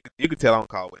 You can tell I'm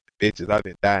called with the bitches. I've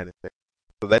been dying to say.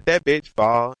 So let that bitch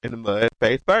fall in the mud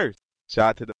face first. Shout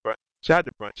out to the front. Shout out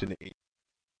to brunch in the east.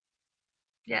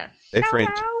 Yes. Shout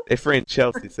out. Their friend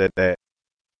Chelsea said that.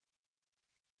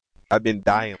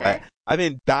 Okay. I've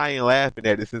been dying laughing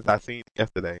at it since I seen it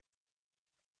yesterday.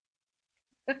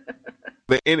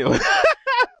 But anyway,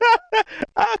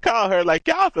 I call her like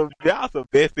y'all some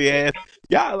bestie ass.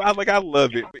 Y'all, I was like I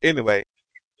love it. But anyway,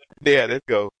 yeah, let's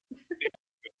go.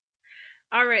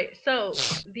 All right, so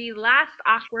the last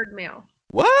awkward mail.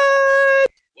 What?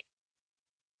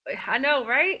 I know,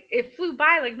 right? It flew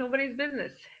by like nobody's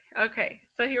business. Okay,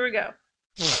 so here we go.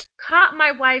 Caught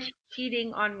my wife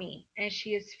cheating on me, and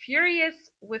she is furious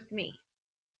with me.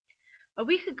 A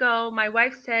week ago, my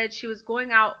wife said she was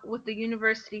going out with the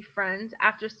university friends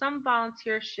after some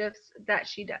volunteer shifts that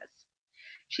she does.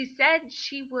 She said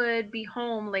she would be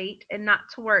home late and not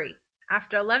to worry.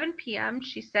 After 11 p.m.,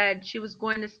 she said she was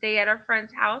going to stay at her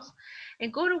friend's house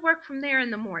and go to work from there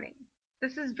in the morning.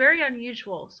 This is very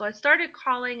unusual, so I started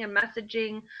calling and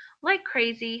messaging like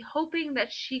crazy, hoping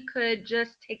that she could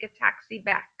just take a taxi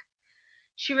back.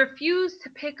 She refused to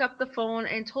pick up the phone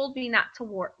and told me not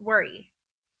to worry.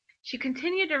 She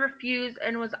continued to refuse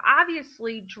and was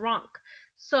obviously drunk,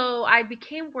 so I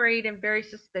became worried and very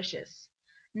suspicious.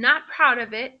 Not proud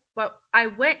of it, but I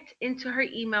went into her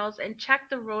emails and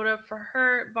checked the rota for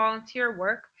her volunteer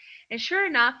work, and sure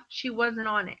enough, she wasn't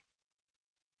on it.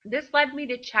 This led me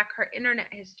to check her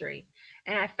internet history,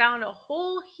 and I found a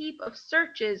whole heap of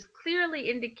searches clearly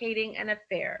indicating an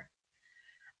affair.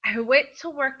 I went to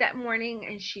work that morning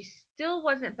and she still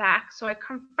wasn't back, so I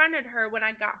confronted her when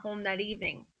I got home that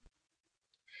evening.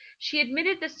 She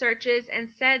admitted the searches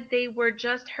and said they were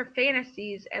just her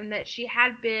fantasies and that she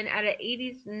had been at an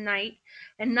 80s night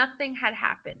and nothing had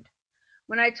happened.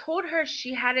 When I told her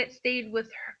she hadn't stayed with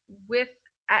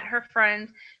at her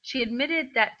friend's, she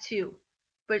admitted that too,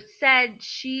 but said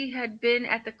she had been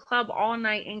at the club all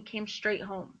night and came straight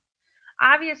home.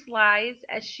 Obvious lies,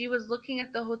 as she was looking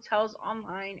at the hotels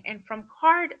online and from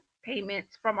card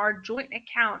payments from our joint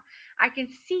account, I can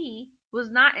see was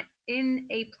not in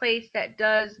a place that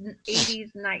does 80s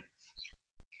nights.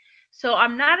 So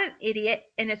I'm not an idiot,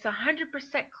 and it's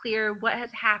 100% clear what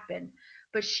has happened,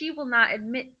 but she will not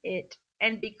admit it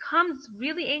and becomes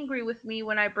really angry with me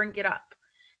when I bring it up.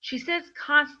 She says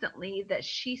constantly that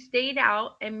she stayed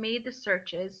out and made the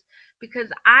searches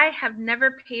because I have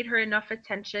never paid her enough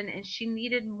attention and she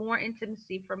needed more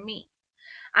intimacy from me.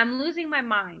 I'm losing my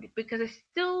mind because I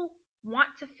still want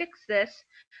to fix this,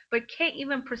 but can't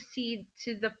even proceed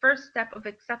to the first step of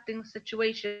accepting the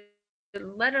situation,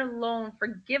 let alone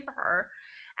forgive her,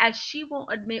 as she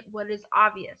won't admit what is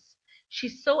obvious.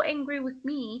 She's so angry with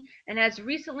me and has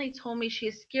recently told me she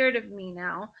is scared of me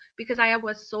now because I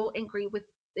was so angry with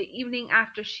the evening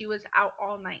after she was out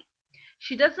all night.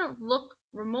 She doesn't look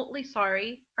remotely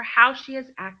sorry for how she has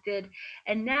acted,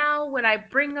 and now when I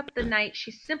bring up the night,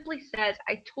 she simply says,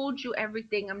 I told you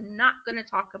everything, I'm not going to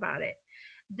talk about it.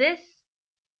 This,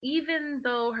 even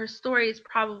though her story is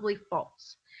probably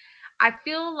false. I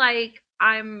feel like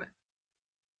I'm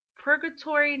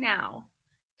purgatory now,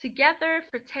 together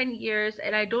for 10 years,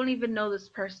 and I don't even know this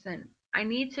person. I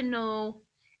need to know,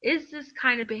 is this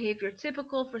kind of behavior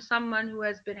typical for someone who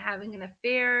has been having an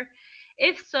affair?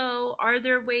 If so, are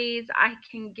there ways I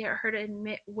can get her to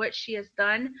admit what she has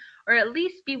done, or at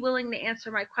least be willing to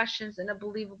answer my questions in a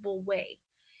believable way?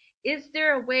 Is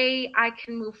there a way I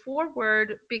can move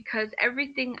forward because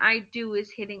everything I do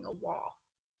is hitting a wall?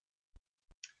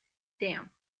 Damn.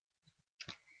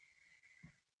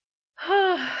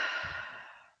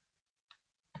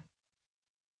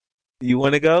 You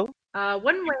want to go?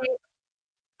 One way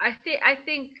I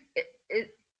think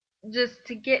just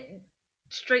to get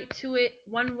straight to it,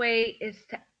 one way is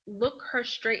to look her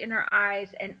straight in her eyes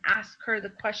and ask her the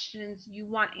questions you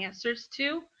want answers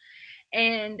to,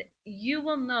 and you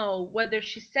will know whether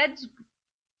she says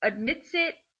admits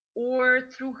it or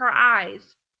through her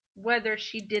eyes whether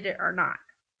she did it or not.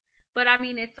 But I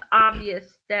mean, it's obvious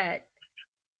that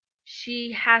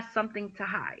she has something to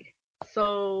hide.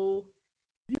 So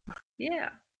yeah.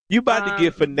 You about to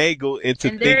get Um, finagled into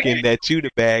and there thinking that you the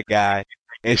bad guy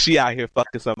and she out here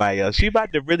fucking somebody else. She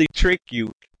about to really trick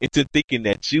you into thinking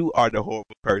that you are the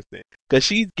horrible person. Cause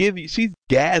she's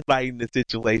gaslighting the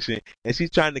situation and she's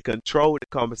trying to control the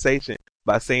conversation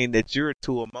by saying that you're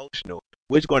too emotional,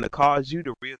 which is going to cause you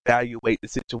to reevaluate the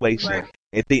situation right.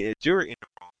 and think that you're in the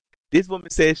wrong. This woman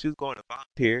said she was going to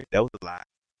volunteer. That was a lie.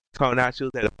 Calling out she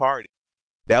was at a party.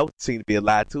 That would seem to be a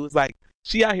lie too. It's like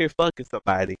she out here fucking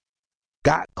somebody,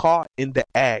 got caught in the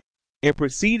act, and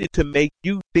proceeded to make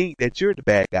you think that you're the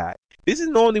bad guy. This is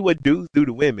normally what dudes do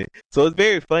to women. So it's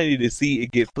very funny to see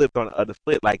it get flipped on the other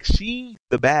flip. Like she's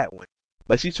the bad one.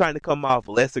 But she's trying to come off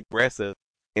less aggressive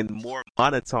and more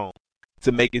monotone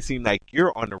to make it seem like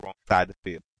you're on the wrong side of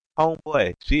the field.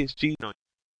 Homeboy, she is cheating on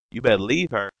you. You better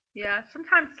leave her. Yeah,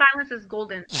 sometimes silence is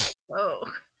golden. Oh,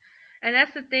 and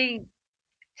that's the thing.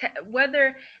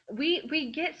 Whether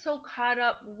we get so caught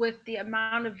up with the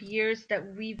amount of years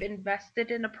that we've invested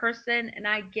in a person, and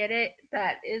I get it,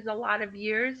 that is a lot of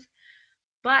years,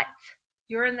 but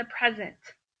you're in the present,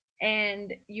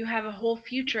 and you have a whole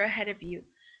future ahead of you.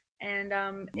 And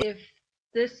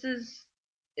this is,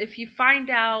 if you find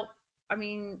out, I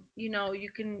mean,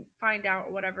 you can find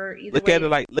out whatever. Either way, Look at it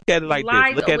like this.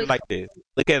 lies Look at it always. like this.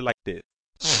 Look at it like this.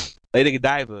 Lady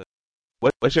Godiva,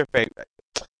 what's your favorite?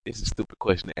 It's a stupid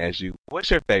question to ask you.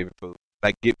 What's your favorite food?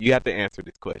 Like, you have to answer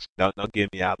this question. Don't give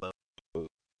me I love food.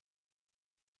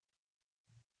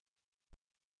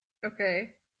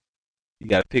 Okay. You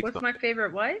gotta pick What's something. my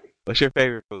favorite what? What's your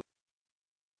favorite food?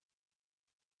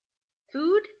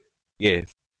 Food?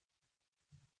 Yes.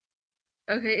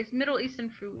 Okay, it's Middle Eastern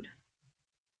food.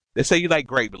 Let's say you like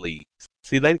grape leaves.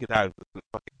 See, Lady Godiva is a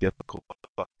fucking difficult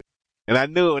motherfucker. And I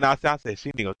knew it when I said she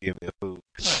ain't gonna give me the food.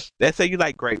 Let's say you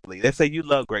like grape leaves. Let's say you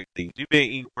love grape leaves. You've been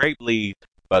eating grape leaves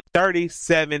for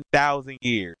 37,000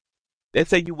 years. Let's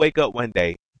say you wake up one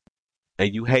day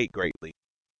and you hate grape leaves.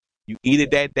 You eat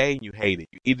it that day and you hate it.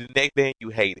 You eat it the next day and you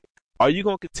hate it. Are you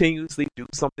gonna continuously do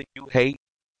something you hate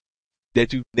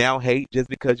that you now hate just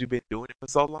because you've been doing it for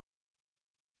so long?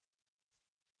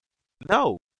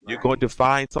 No, you're going to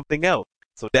find something else.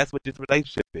 So that's what this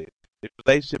relationship is. This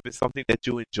relationship is something that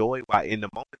you enjoy while in the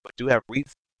moment, but you have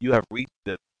reached the, you have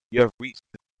reached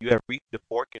the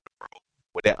fork in the road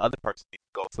where that other person needs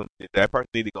to go. That person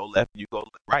needs to go left, you go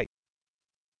right.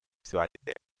 So I did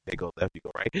that. They go left, you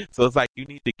go right. So it's like you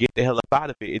need to get the hell up out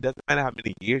of it. It doesn't matter how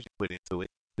many years you put into it,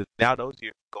 because now those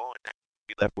years are gone. Now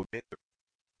you be left with misery.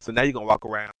 So now you're gonna walk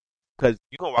around, because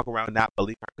you're gonna walk around not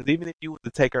believe her. Because even if you were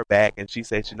to take her back and she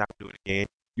says she's not gonna do it again,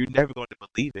 you're never going to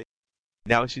believe it.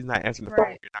 Now she's not answering the phone.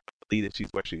 Right. You're not going to believe that she's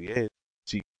where she is.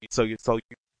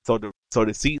 So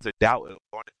the seeds of doubt are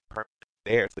going to be permanently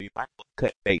there. So you might as well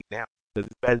cut bait now, because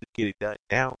it's better to get it done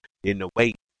now than to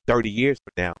wait 30 years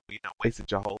from now. You know,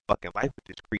 wasted your whole fucking life with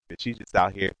this creep, and she's just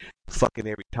out here fucking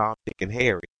every Tom, Dick, and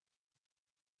Harry,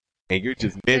 and you're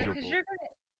just Yeah, miserable.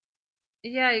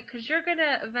 because you're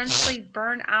gonna eventually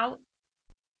burn out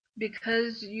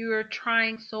because you're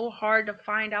trying so hard to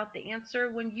find out the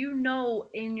answer when you know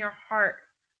in your heart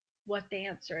what the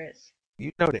answer is.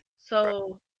 You know that.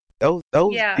 So,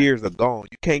 Those yeah, years are gone.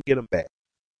 You can't get them back.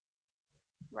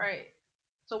 right.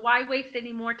 So why waste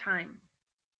any more time?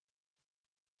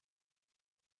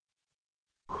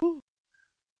 Whew.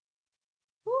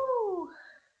 Woo.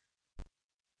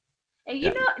 And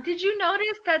Yeah. did you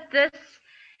notice that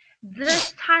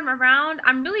this time around,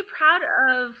 I'm really proud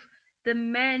of the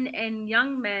men and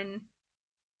young men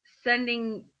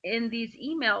sending in these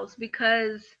emails,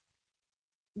 because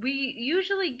we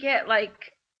usually get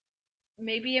like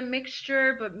maybe a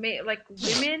mixture, but like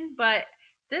women. But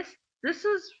this this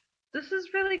is this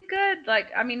is really good.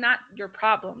 Like, I mean, not your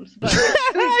problems, but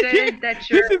it's really Yeah, good that this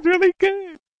you're. is really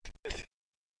good.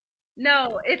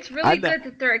 No, it's I really know. good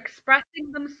that they're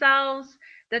expressing themselves,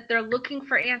 that they're looking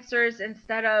for answers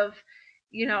instead of,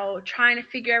 trying to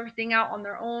figure everything out on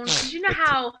their own. Because you know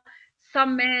how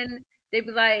some men, they'd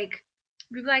be like,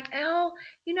 oh,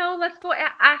 let's go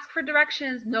ask for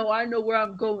directions. No, I know where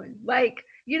I'm going. Like,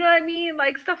 you know what I mean?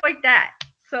 Like stuff like that.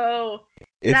 So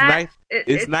It's that nice. it,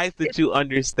 It's it's nice that you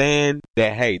understand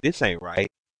that. Hey, this ain't right.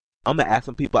 I'm gonna ask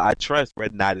some people I trust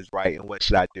whether or not it's right and what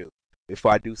should I do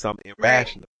before I do something right.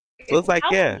 irrational. So It's it's like,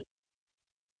 yeah. healthy.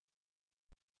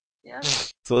 Yeah.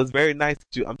 So it's very nice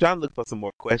that you. I'm trying to look for some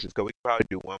more questions because we can probably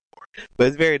do one more. But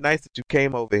it's very nice that you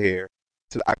came over here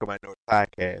to the Aqua Minority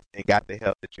podcast and got the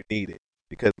help that you needed.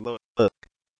 Because look,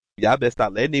 y'all better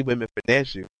stop letting these women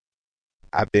finesse you.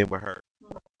 I've been with her.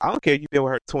 I don't care if you've been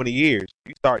with her 20 years.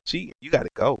 You start cheating, you gotta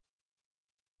go.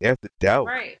 There's the dough.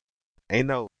 Right. Ain't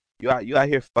no you out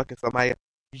here fucking somebody.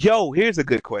 Yo, here's a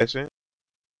good question.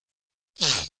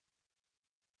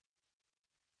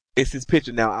 It's this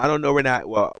picture now. I don't know we're not.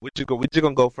 Well, we're just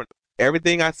gonna go from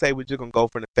everything I say. We're just gonna go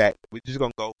from the fact. We're just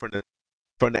gonna go from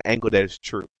the angle that is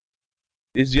true.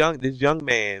 This young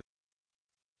man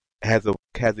has a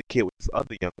kid with this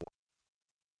other young one.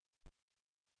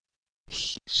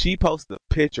 She posted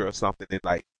a picture or something, and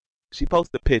like she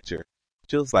posted a picture.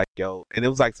 She was like, "Yo," and it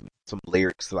was like some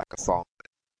lyrics to like a song.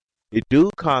 The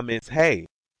dude comments, "Hey,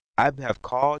 I have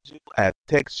called you, I have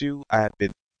texted you, I have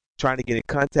been trying to get in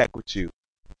contact with you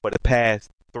for the past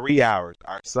 3 hours.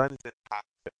 Our son is in the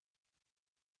hospital."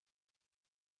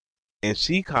 And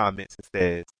she comments and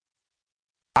says,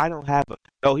 "I don't have a."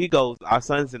 No, he goes, "Our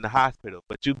son's in the hospital,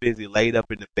 but you busy laid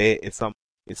up in the bed in some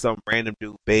random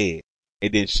dude bed."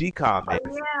 And then she Oh comments,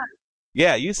 yeah.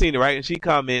 "Yeah, you seen it, right?" And she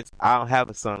comments, "I don't have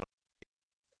a son."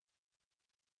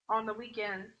 On the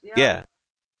weekends. Yep. Yeah.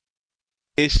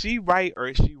 Is she right or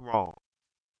is she wrong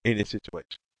in this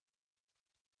situation?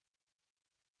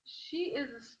 She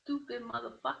is a stupid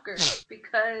motherfucker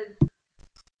because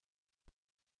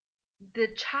the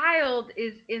child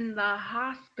is in the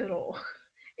hospital.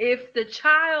 If the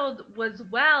child was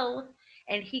well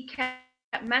and he kept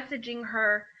messaging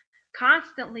her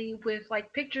constantly with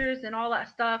like pictures and all that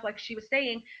stuff, like she was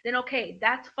saying, then okay,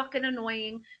 that's fucking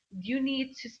annoying. You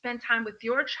need to spend time with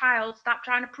your child, stop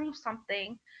trying to prove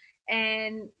something,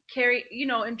 and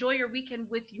enjoy your weekend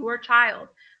with your child.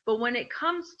 But when it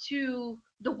comes to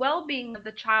the well being of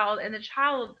the child, and the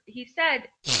child, he said,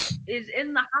 is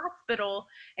in the hospital,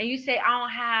 and you say, I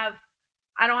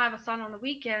don't have a son on the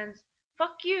weekends,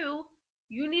 fuck you.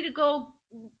 You need to go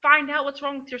find out what's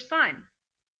wrong with your son.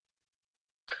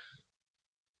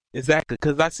 Exactly,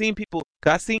 cause I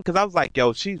was like,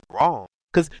 yo, she's wrong.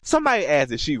 Cause somebody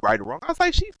asked if she right or wrong. I was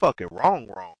like, she fucking wrong.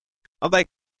 I'm like,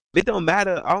 it don't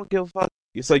matter. I don't give a fuck.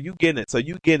 So you getting it? So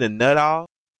you getting a nut off?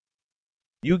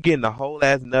 You getting the whole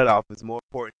ass nut off is more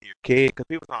important to your kid. Cause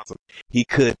people talking, he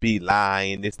could be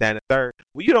lying, this, that, and the third.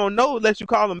 Well, you don't know unless you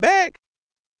call him back.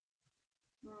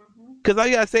 Hmm. Cause all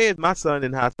you gotta say is my son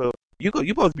in hospital. You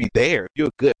supposed to be there. You're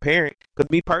a good parent. Cause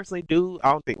me personally, dude,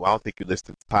 I don't think you listen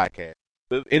to this podcast.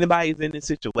 But if anybody's in this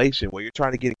situation where you're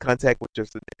trying to get in contact with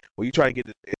where you're trying to get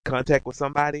in contact with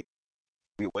somebody,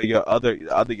 where your other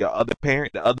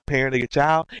parent, the other parent of your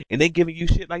child, and they giving you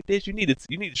shit like this, you need to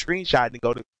screenshot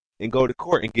and go to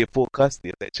court and get full custody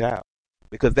of that child,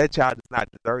 because that child does not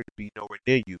deserve to be nowhere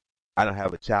near you. I don't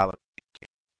have a child.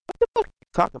 What the fuck are you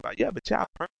talking about? You have a child,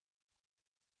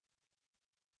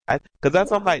 because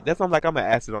that's I'm like I'm gonna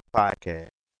ask it on the podcast.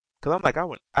 Because I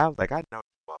was like I know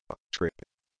this motherfucker tripping.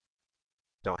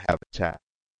 Don't have a child.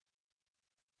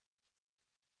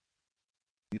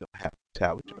 You don't have a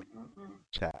child. What you mean, Mm-mm-mm.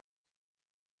 child?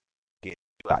 Getting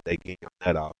you out there getting your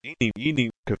nut off. You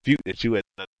need confute that you had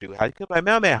nothing to do. How you come like,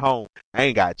 man, I'm at home. I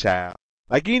ain't got a child.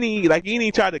 You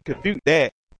need try to confute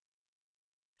that.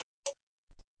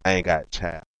 I ain't got a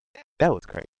child. That was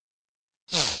crazy.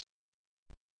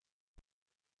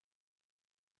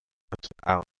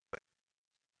 I don't.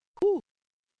 Whew.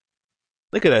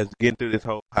 Look at us getting through this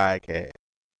whole podcast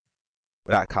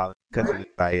without calling cussing Right?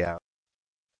 anybody out.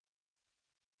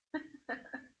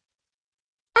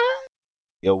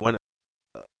 Yo, uh,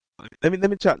 let me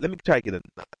try to get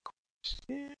another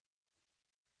question.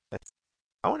 Let's,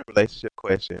 I want a relationship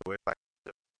question where it's like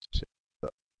relationship. So,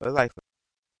 it's like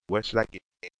where should I get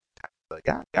married? So,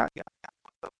 y'all,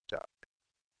 what's up with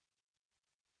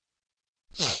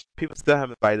y'all? People still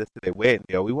haven't invited us to their wedding,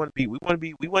 yo. We want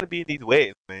to be in these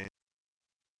weddings, man.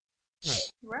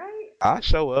 Right? I'll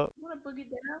show up. You want to boogie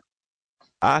down?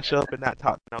 I'll show up and not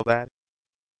talk to nobody.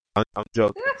 I'm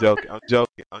joking. I'm joking. I'm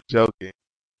joking. I'm joking.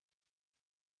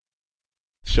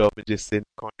 Show up and just sit in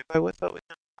the corner. Like, what's up with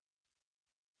him?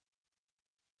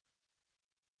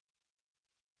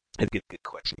 Let's get a good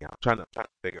question, y'all. I'm trying to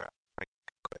figure out. Trying to get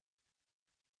a good question.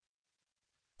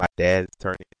 My dad is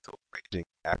turning into a raging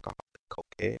alcoholic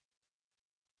cokehead.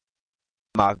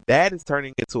 My dad is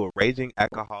turning into a raging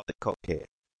alcoholic cokehead.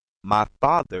 My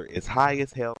father is high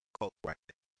as hell on coke right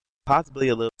now, possibly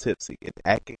a little tipsy and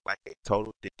acting like a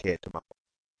total dickhead to my mom.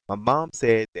 My mom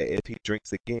said that if he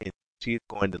drinks again, she is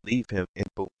going to leave him, and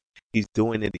boom, he's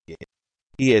doing it again.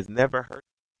 He has never hurt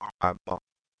me or my mom,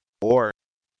 or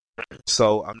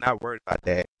so I'm not worried about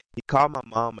that. He called my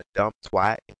mom a dumb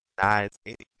twat and denies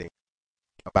anything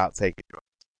about taking drugs.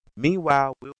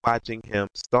 Meanwhile, we're watching him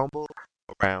stumble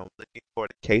around looking for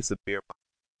the case of beer.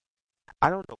 I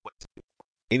don't know what to do.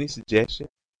 Any suggestion?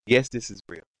 Yes, this is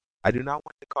real. I do not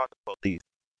want to call the police,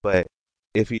 but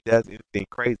if he does anything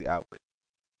crazy, I would.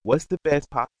 What's the best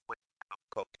possible way to handle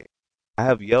cocaine? I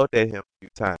have yelled at him a few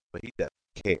times, but he doesn't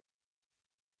care.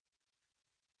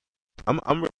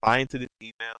 I'm replying to this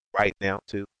email right now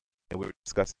too, and we were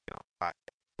discussing it on the podcast.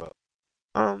 Well,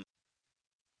 um,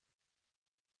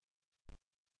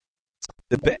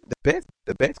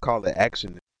 the best call to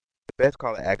action,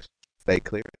 is stay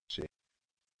clear and shit.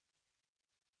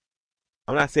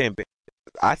 I'm not saying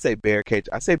I say barricade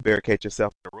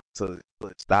yourself in the room till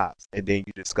it stops, and then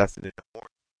you discuss it in the morning.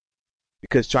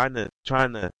 Because trying to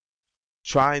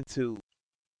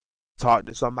talk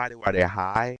to somebody while they're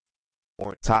high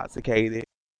or intoxicated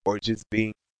or just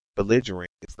being belligerent,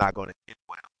 it's not going to end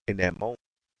well in that moment.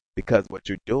 Because what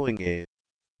you're doing is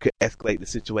could escalate the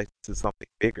situation to something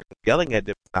bigger. Yelling at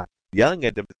them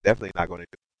is definitely not going to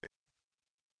do it.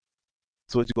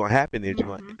 So what's going to happen is Hmm. you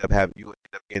gonna end up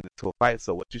getting into a fight.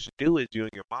 So what you should do is you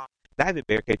and your mom not even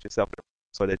barricade yourself in the room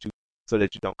so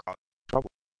that you don't cause trouble.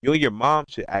 You and your mom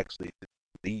should actually just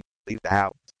leave the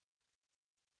house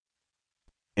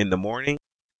in the morning.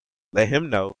 Let him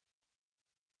know.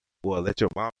 Well, let your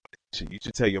mom. You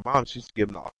should tell your mom. She should give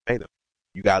him an ultimatum.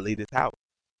 You gotta leave this house.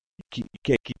 You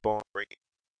can't keep on bringing.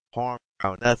 harm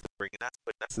around us and putting us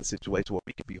in a situation where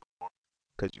we can be harmed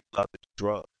because you love the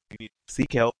drug. You need to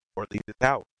seek help or leave this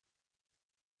out.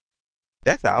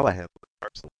 That's how I handle it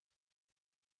personally.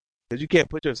 Because you can't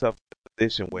put yourself in a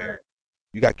position where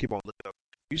you got to keep on looking up.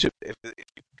 You should,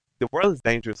 the world is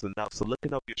dangerous enough, so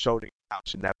looking up your shoulder out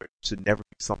should never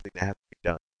be something that has to be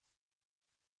done.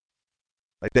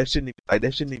 That shouldn't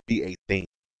even be a thing.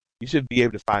 You should be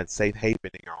able to find safe haven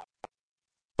in your own.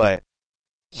 But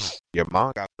your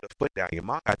mom got to put a foot down. Your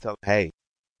mom got to tell them, hey,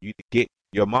 you need to get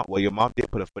your mom. Well, your mom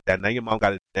did put a foot down. Now your mom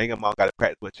got to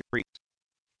practice what you preach.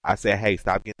 I said, hey,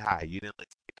 stop getting high. You didn't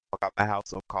listen. Get the fuck out my house.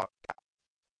 So call the cops.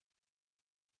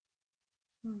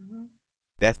 Mm-hmm.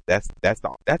 That's the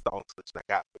only solution I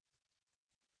got.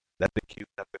 Nothing cute,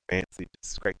 nothing fancy,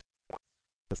 just straight to the point.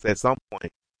 Because at some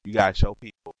point, you gotta show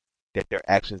people that their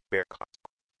actions bear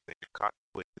consequences. And your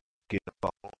consequences is getting the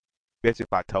fuck on. Especially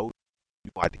if I told you,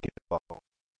 you wanted to get the fuck on.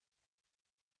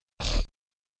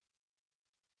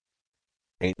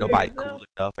 Ain't nobody cool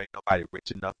enough, ain't nobody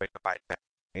rich enough, ain't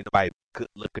nobody good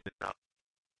looking enough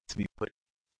to be putting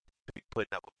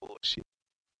up with bullshit.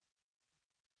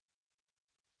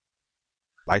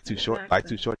 Life too short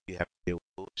to be having to deal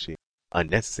with bullshit.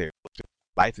 Unnecessary bullshit.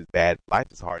 Life is bad. Life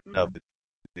is hard enough.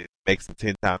 It makes it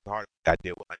 10 times harder. I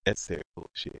deal with unnecessary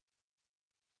bullshit.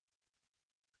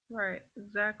 Right,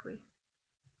 exactly.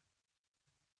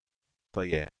 So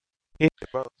yeah. Hit the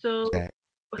road, So, Jack.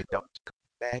 And don't come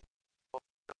back.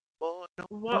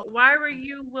 why were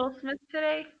you Will Smith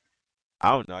today?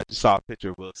 I don't know. I just saw a picture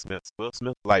of Will Smith. Will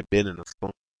Smith like bending a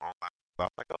spoon on my. So I'm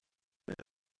like, oh, man.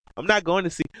 I'm not going to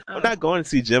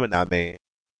see Gemini Man.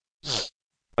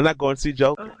 I'm not going to see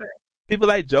Joker. Okay. People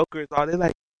like Joker. They're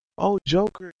like, oh,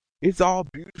 Joker. It's all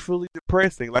beautifully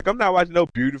depressing. Like, I'm not watching no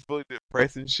beautifully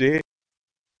depressing shit.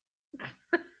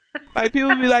 Like,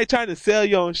 people be like trying to sell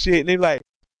you on shit, and they're like,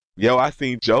 yo, I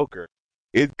seen Joker.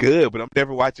 It's good, but I'm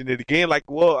never watching it again. Like,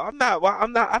 well, I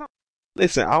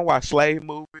don't watch slave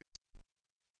movies.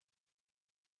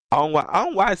 I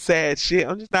don't watch sad shit.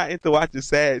 I'm just not into watching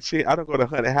sad shit. I don't go to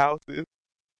haunted houses.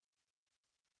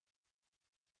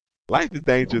 Life is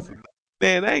dangerous.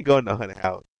 Man, I ain't going to haunted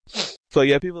house. So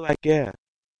yeah, people like, yeah.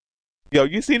 Yo,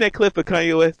 you seen that clip of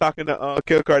Kanye West talking to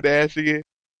Kim Kardashian?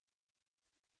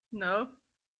 No.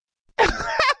 Let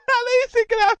me see,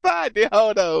 can I find it?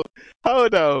 Hold on.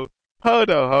 I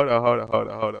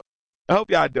hope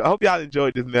y'all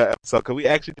enjoyed this Mel episode, because we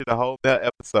actually did a whole Mel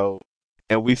episode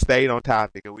and we stayed on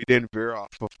topic and we didn't veer off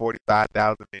for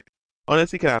 45,000 minutes. Oh,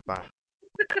 let's see, can I find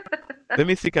it? Let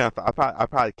me see, can I find it? I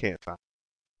probably can't find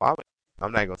it.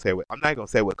 I'm not gonna say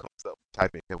what comes up.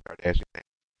 Type in Kim Kardashian name.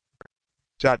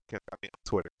 Shout out to Kim, on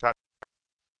Twitter. But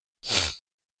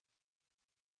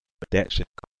that shit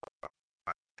come up.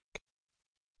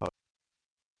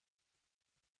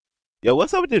 Yo,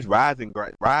 what's up with this rise and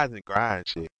grind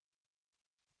shit?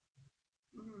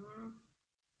 Mm-hmm.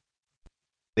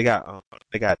 They got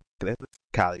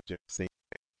Kylie Jenner singing.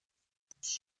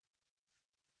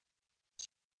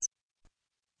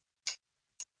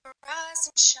 Rise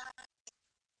and shine.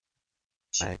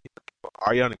 Man,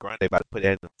 Ariana Grande about to put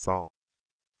that in the song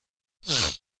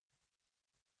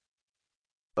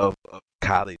of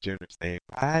Kylie Jenner's name.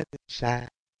 Rise and shine.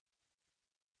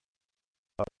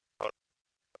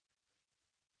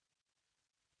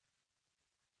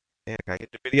 Yeah, can I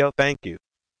get the video? Thank you.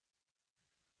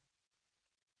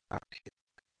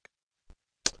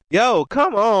 Yo,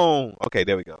 come on. Okay,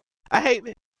 there we go. I hate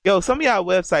it. Yo, some of y'all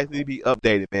websites need to be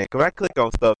updated, man. Cause when I click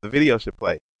on stuff, the video should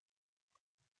play.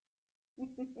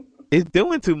 It's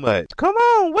doing too much. Come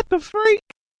on, what the freak?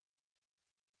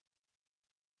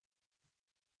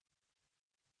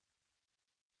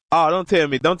 Oh, don't tell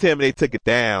me they took it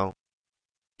down.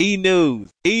 E News.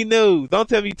 Don't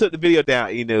tell me you took the video down,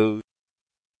 E News.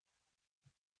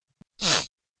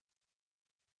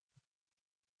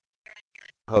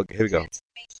 Okay, here we go.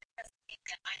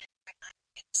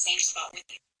 Same spot with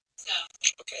you. So,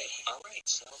 okay, all right.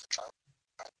 So,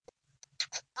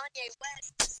 Kanye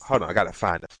West. Hold on, I gotta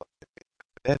find the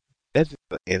fucking. That's just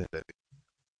the end of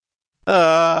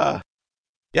it.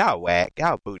 Y'all whack.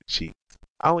 Y'all booty cheeks.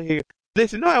 I want to hear.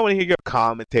 Listen, no, I want to hear your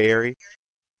commentary.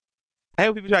 I hate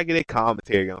when people try to get their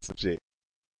commentary on some shit.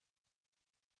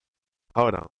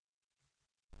 Hold on.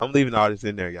 I'm leaving all this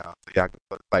in there, y'all, so y'all can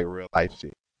look like real life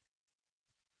shit.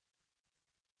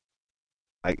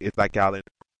 Like it's like y'all in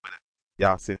the room,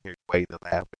 y'all sitting here waiting to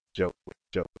laugh and joke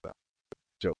about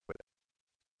joke with it.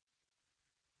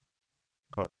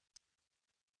 Hold on.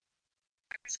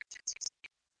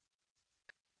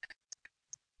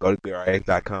 Go to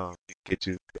BRX.com and get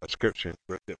you a subscription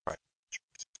for a good price.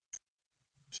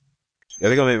 Yeah,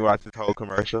 they're gonna make me watch this whole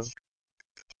commercial.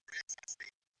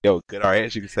 Yo, good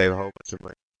RX, you can save a whole bunch of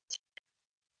money.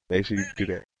 Make sure you do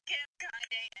that.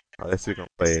 Oh, let's see if we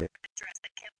gonna play it.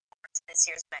 This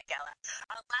year's Met Gala.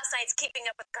 On last night's Keeping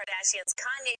Up with the Kardashians,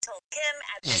 Kanye told Kim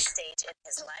at this stage in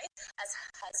his life, as a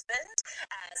husband,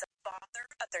 as a father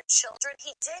of their children,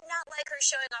 he did not like her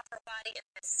showing off her body in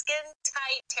the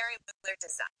skin-tight Terry Mugler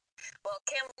design. Well,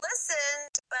 Kim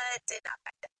listened, but did not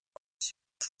back down.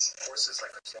 Horses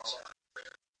like a drama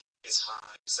where it's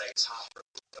hot, it's like it's hot.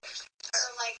 So,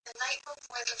 like, the night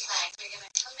before the leg, you're going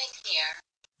to come in here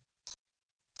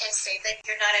and say that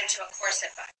you're not into a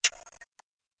corset vibe.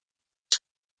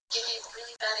 Give me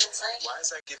really bad anxiety. Why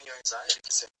is that giving you anxiety?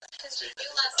 Because you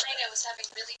knew last night I was having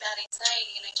really bad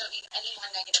anxiety, and I don't need any more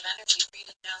negative energy for you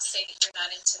to now say that you're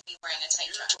not into me wearing a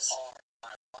tight dress. You are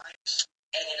my wife,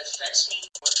 and it affects me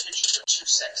when pictures are too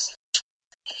sexy.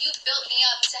 You built me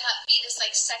up to be this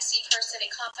like sexy person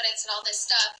and confidence and all this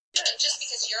stuff. Yeah. And just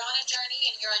because you're on a journey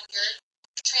and you're on your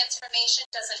transformation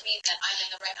doesn't mean that I'm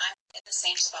in the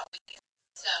same spot with you.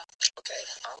 So okay,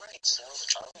 all right, cool.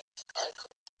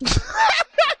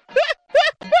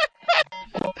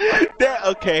 That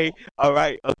okay, all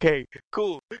right, okay,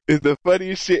 cool. It's the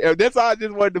funniest shit. That's all I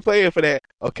just wanted to play it for that.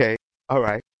 Okay, all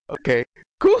right, okay,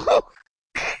 cool.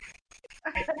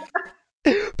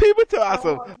 People talk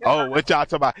some. Oh, what y'all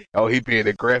talking about? Oh, he being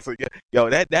aggressive. Yo,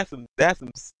 that's some.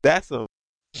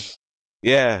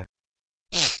 Yeah,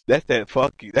 that's that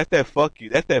fuck you. That's that fuck you.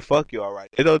 That's that fuck you. All right.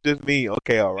 It don't just mean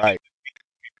okay. All right.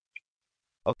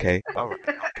 Okay, all right,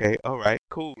 okay, all right,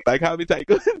 cool. Like how many times?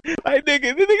 Like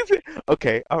nigga say,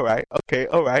 okay, all right,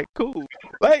 cool.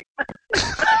 Like you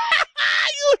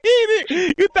hit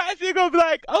it. You thought she was gonna be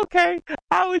like, okay,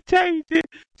 I would change it.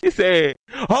 She said,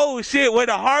 oh shit, where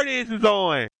the heart is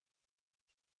on.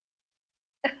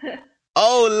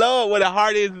 Oh Lord, where the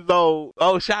heart is on.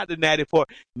 Oh, shout out to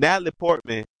Natalie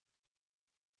Portman.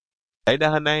 Ain't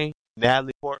that her name?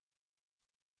 Natalie Portman.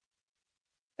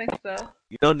 I think so.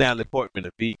 You know Natalie Portman, a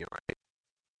vegan, right?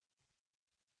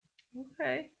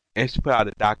 Okay. And she put out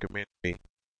a documentary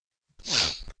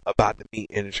about the meat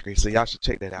industry, so y'all should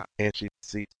check that out. And she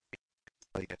sees me.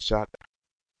 Yeah, shout out.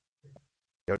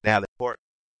 Yo, Natalie Portman,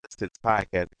 listen to this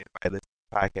podcast. Anybody listen to this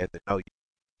podcast that know you.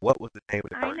 What was the name of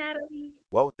the brand? Hi, Natalie.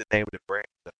 What was the name of the brand?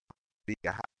 The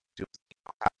vegan hot juice.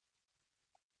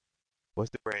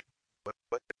 What's the brand?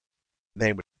 What's the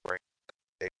name of the brand?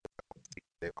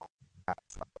 They own hot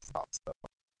sauce stuff.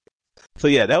 So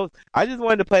yeah, that was. I just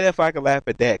wanted to play that so I could laugh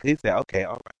at that. Cause he said, "Okay,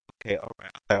 all right." I was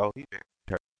like, "Oh, he very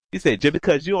turn." He said, "Just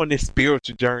because you're on this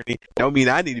spiritual journey, don't mean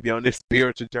I need to be on this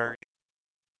spiritual journey."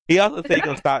 He also said he's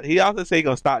gonna stop. He also said he's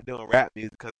gonna stop doing rap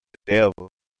music because of the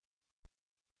devil.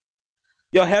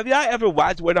 Yo, have y'all ever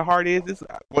watched Where the Heart Is?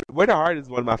 Where the Heart is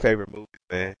one of my favorite movies,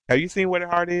 man. Have you seen Where the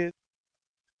Heart Is?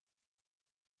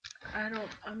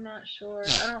 I'm not sure.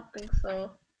 I don't think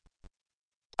so.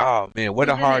 Oh man, Where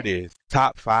the Heart Is.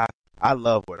 Top 5. I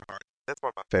love Where the Heart Is. That's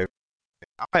one of my favorite.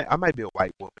 I might be a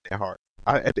white woman at heart.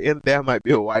 At the end of the day, I might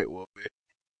be a white woman.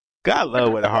 God, I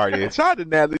love Where the Heart Is. Shout out to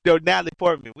Natalie. Yo, Natalie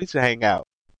Portman. We should hang out.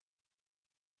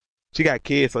 She got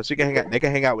kids, so she can hang out. They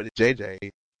can hang out with the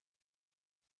JJ.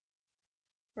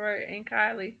 Right, and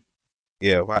Kylie.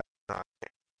 Yeah, why? Nah,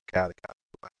 Kylie.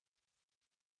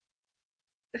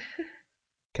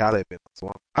 Kylie been on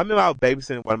swamp. I remember I was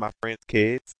babysitting one of my friend's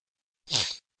kids,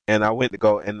 and I went to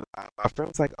go, and my friend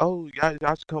was like, "Oh, y'all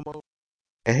should come over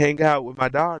and hang out with my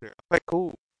daughter." I'm like,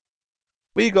 "Cool."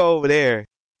 We go over there.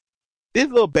 This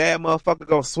little bad motherfucker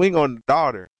gonna swing on the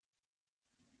daughter.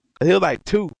 He was like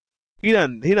 2. He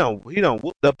done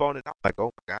whooped up on it. I'm like,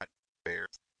 "Oh my god,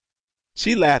 bears."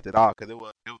 She laughed it off because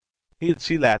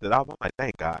she laughed it off. I'm like,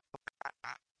 "Thank God." I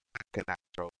could not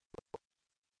control it.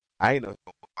 I ain't know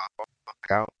gonna whoop my phone.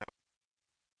 I don't know.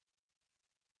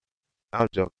 I'm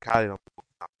joking. Kylie don't whoop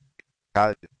my phone.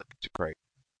 Kylie just look at you crazy.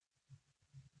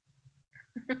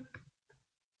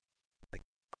 Like,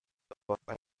 what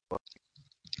the fuck?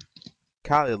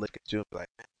 Kylie look at you and be like,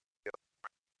 "Man, yo."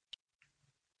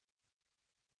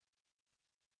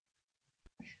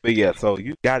 But yeah, so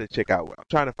you gotta check out. I'm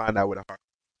trying to find out where the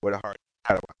heart.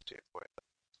 How to watch it.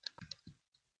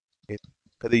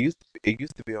 Because it used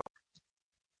to be on.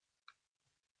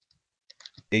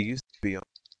 It used to be on.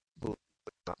 Hulu,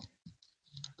 but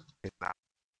it's not.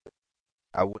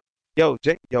 I would.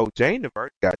 Jane the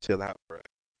Virgin got to chill out, bro.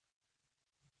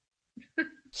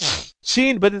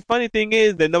 But the funny thing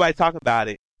is that nobody talk about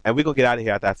it, and we gonna get out of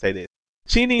here after I say this.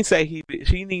 She didn't say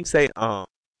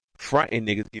fronting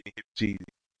niggas give me heebie-jeebies.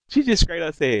 She just straight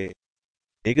up said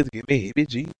niggas give me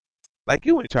heebie-jeebies. Like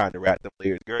you ain't trying to rap them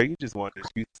lyrics, girl. You just want an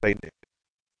excuse to say niggas.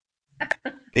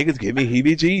 Niggas give me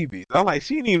heebie-jeebies. I'm like,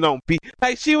 she ain't even on beat.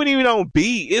 Like she wasn't even on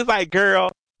beat. It's like, girl,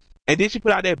 And then she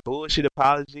put out that bullshit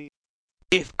apology.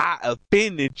 If I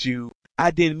offended you,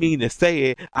 I didn't mean to say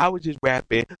it. I was just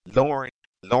rapping Lauren.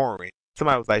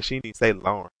 Somebody was like, she didn't say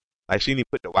Lauren. Like, she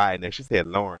didn't put the Y in there. She said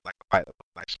Lauren, like a white,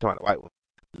 like she talking a white one.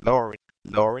 Lauren.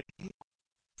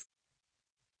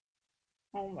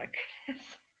 Oh my goodness.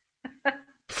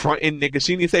 Frontin' niggas.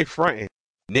 She didn't say frontin'.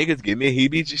 Niggas give me a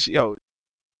heebie. Yo.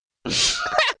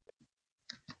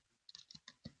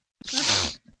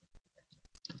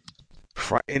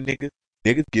 Frontin' niggas.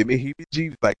 Niggas give me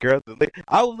heebie-jeebies. Like, girl,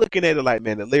 I was looking at it like,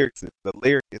 man, the lyric is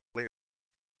lyrical.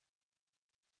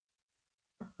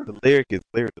 The lyric is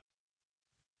lyrical.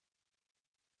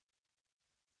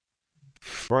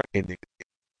 Frontin' niggas give me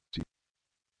heebie-jeebies.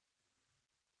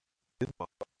 This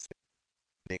motherfucker said,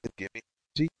 niggas give me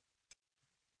heebie-jeebies.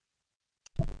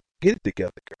 Get it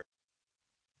together, girl.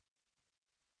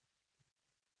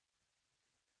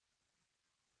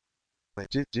 Like,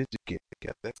 just get it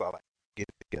together. That's all I get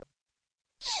it together.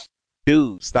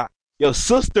 Dude, stop. Yo,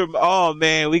 sister, oh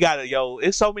man, we gotta,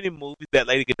 it's so many movies that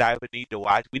Lady Godiva need to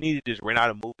watch. We need to just rent out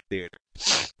a movie theater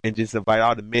and just invite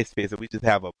all the misfits and we just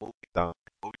have a movie thon.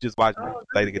 We just watch movies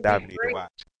Lady Godiva need to watch.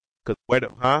 Cause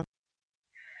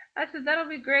I said that'll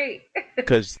be great.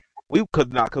 Cause we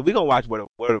gonna watch where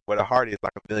the heart is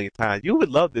like a million times. You would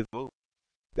love this movie.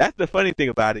 That's the funny thing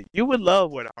about it. You would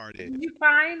love Where the Heart Is. Did you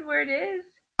find where it is?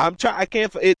 I'm trying. I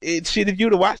can't. It shit. If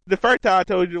you'd have watched it the first time I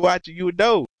told you to watch it, you would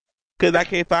know. Cause I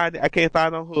can't find it. I can't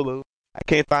find it on Hulu. I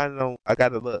can't find it on. I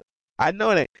gotta look. I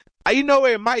know that. You know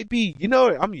where it might be. You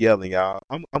know, I'm yelling, y'all.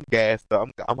 I'm gassed up.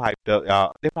 I'm hyped up,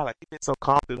 y'all. They're probably like, you've been so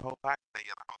calm through the whole podcast.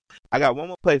 I got one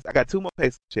more place. I got two more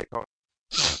places to check.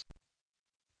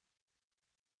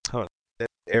 Hold on.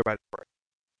 Everybody pray.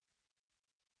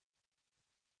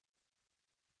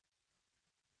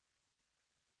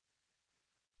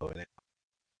 Oh, it ain't.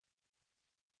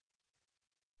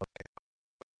 Okay.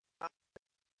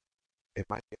 It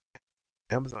might be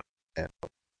Amazon app.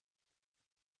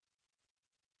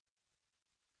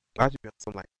 Why should be on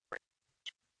some like.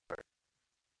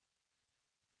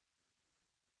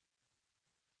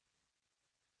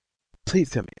 Please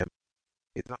tell me,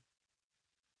 it's not.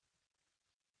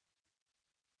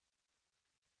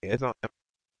 Yeah, it's on. You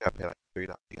gotta pay like $3. You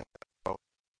gotta pay like,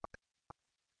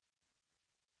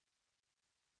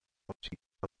 I'm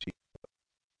cheap.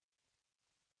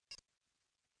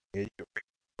 Yeah, you can bring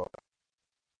 $4.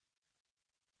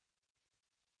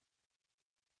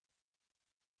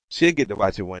 She'll get to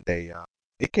watch it one day, y'all.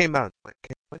 It came out.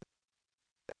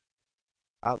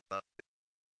 I love it.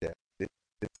 Yeah, this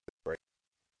is great.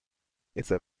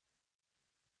 It's a.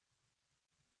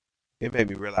 It made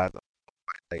me realize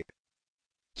later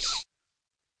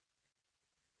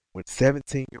when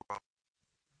 17-year-old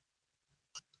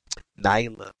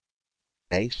Nyla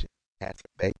Nation has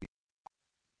a baby,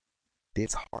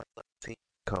 this heartless team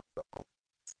comes up.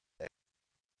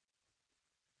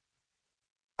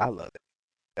 I love it.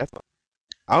 That's what,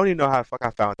 I don't even know how the fuck I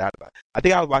found out about it. I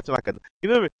think I was watching like you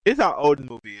remember, this is how old the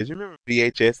movie is. You remember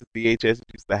VHS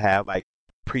used to have like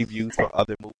previews for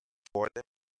other movies for them?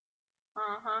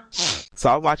 Uh-huh. So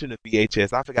I was watching the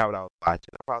VHS. I forgot what I was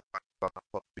watching. I probably watching something I'm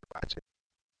supposed to be watching.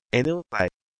 And it was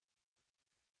like,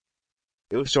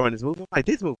 it was showing this movie. I'm like,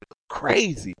 this movie looks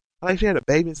crazy. Like, she had a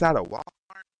baby inside a Walmart.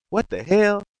 What the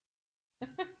hell?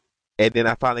 And then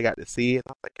I finally got to see it.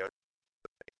 I was like, yo,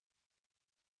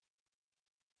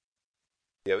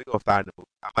 yeah, we gonna find the movie.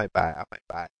 I might buy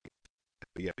it.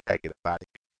 But yeah, we gotta get a body.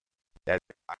 That's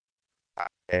my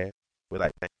podcast. We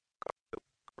like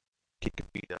kick your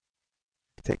feet up,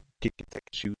 take your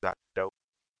shoes out the door.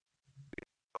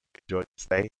 Enjoy the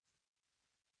stay.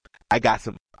 I got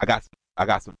some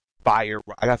fire.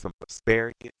 I got some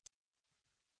asparagus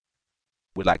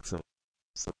with like some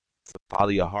follow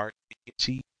your heart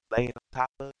cheese laying on top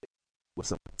of it with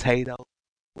some potatoes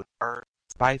with herbs,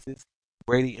 spices,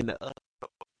 ready in the oven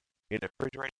in the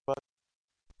refrigerator. But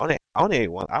I only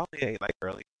ate one. I only ate like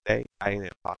early today. I ate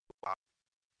Impossible Whopper.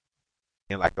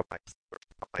 And like I'm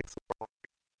like super hungry.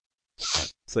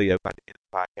 So yeah, by the end of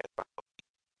the podcast,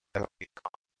 I'm get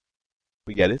calm.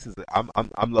 But yeah, this is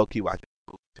I'm low key watching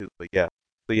the movie too. But yeah,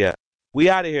 so yeah, we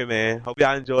out of here, man. Hope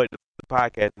y'all enjoyed the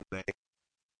podcast today.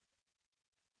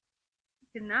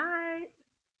 Good night.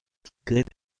 Good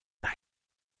night.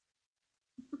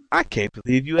 I can't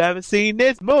believe you haven't seen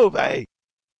this movie.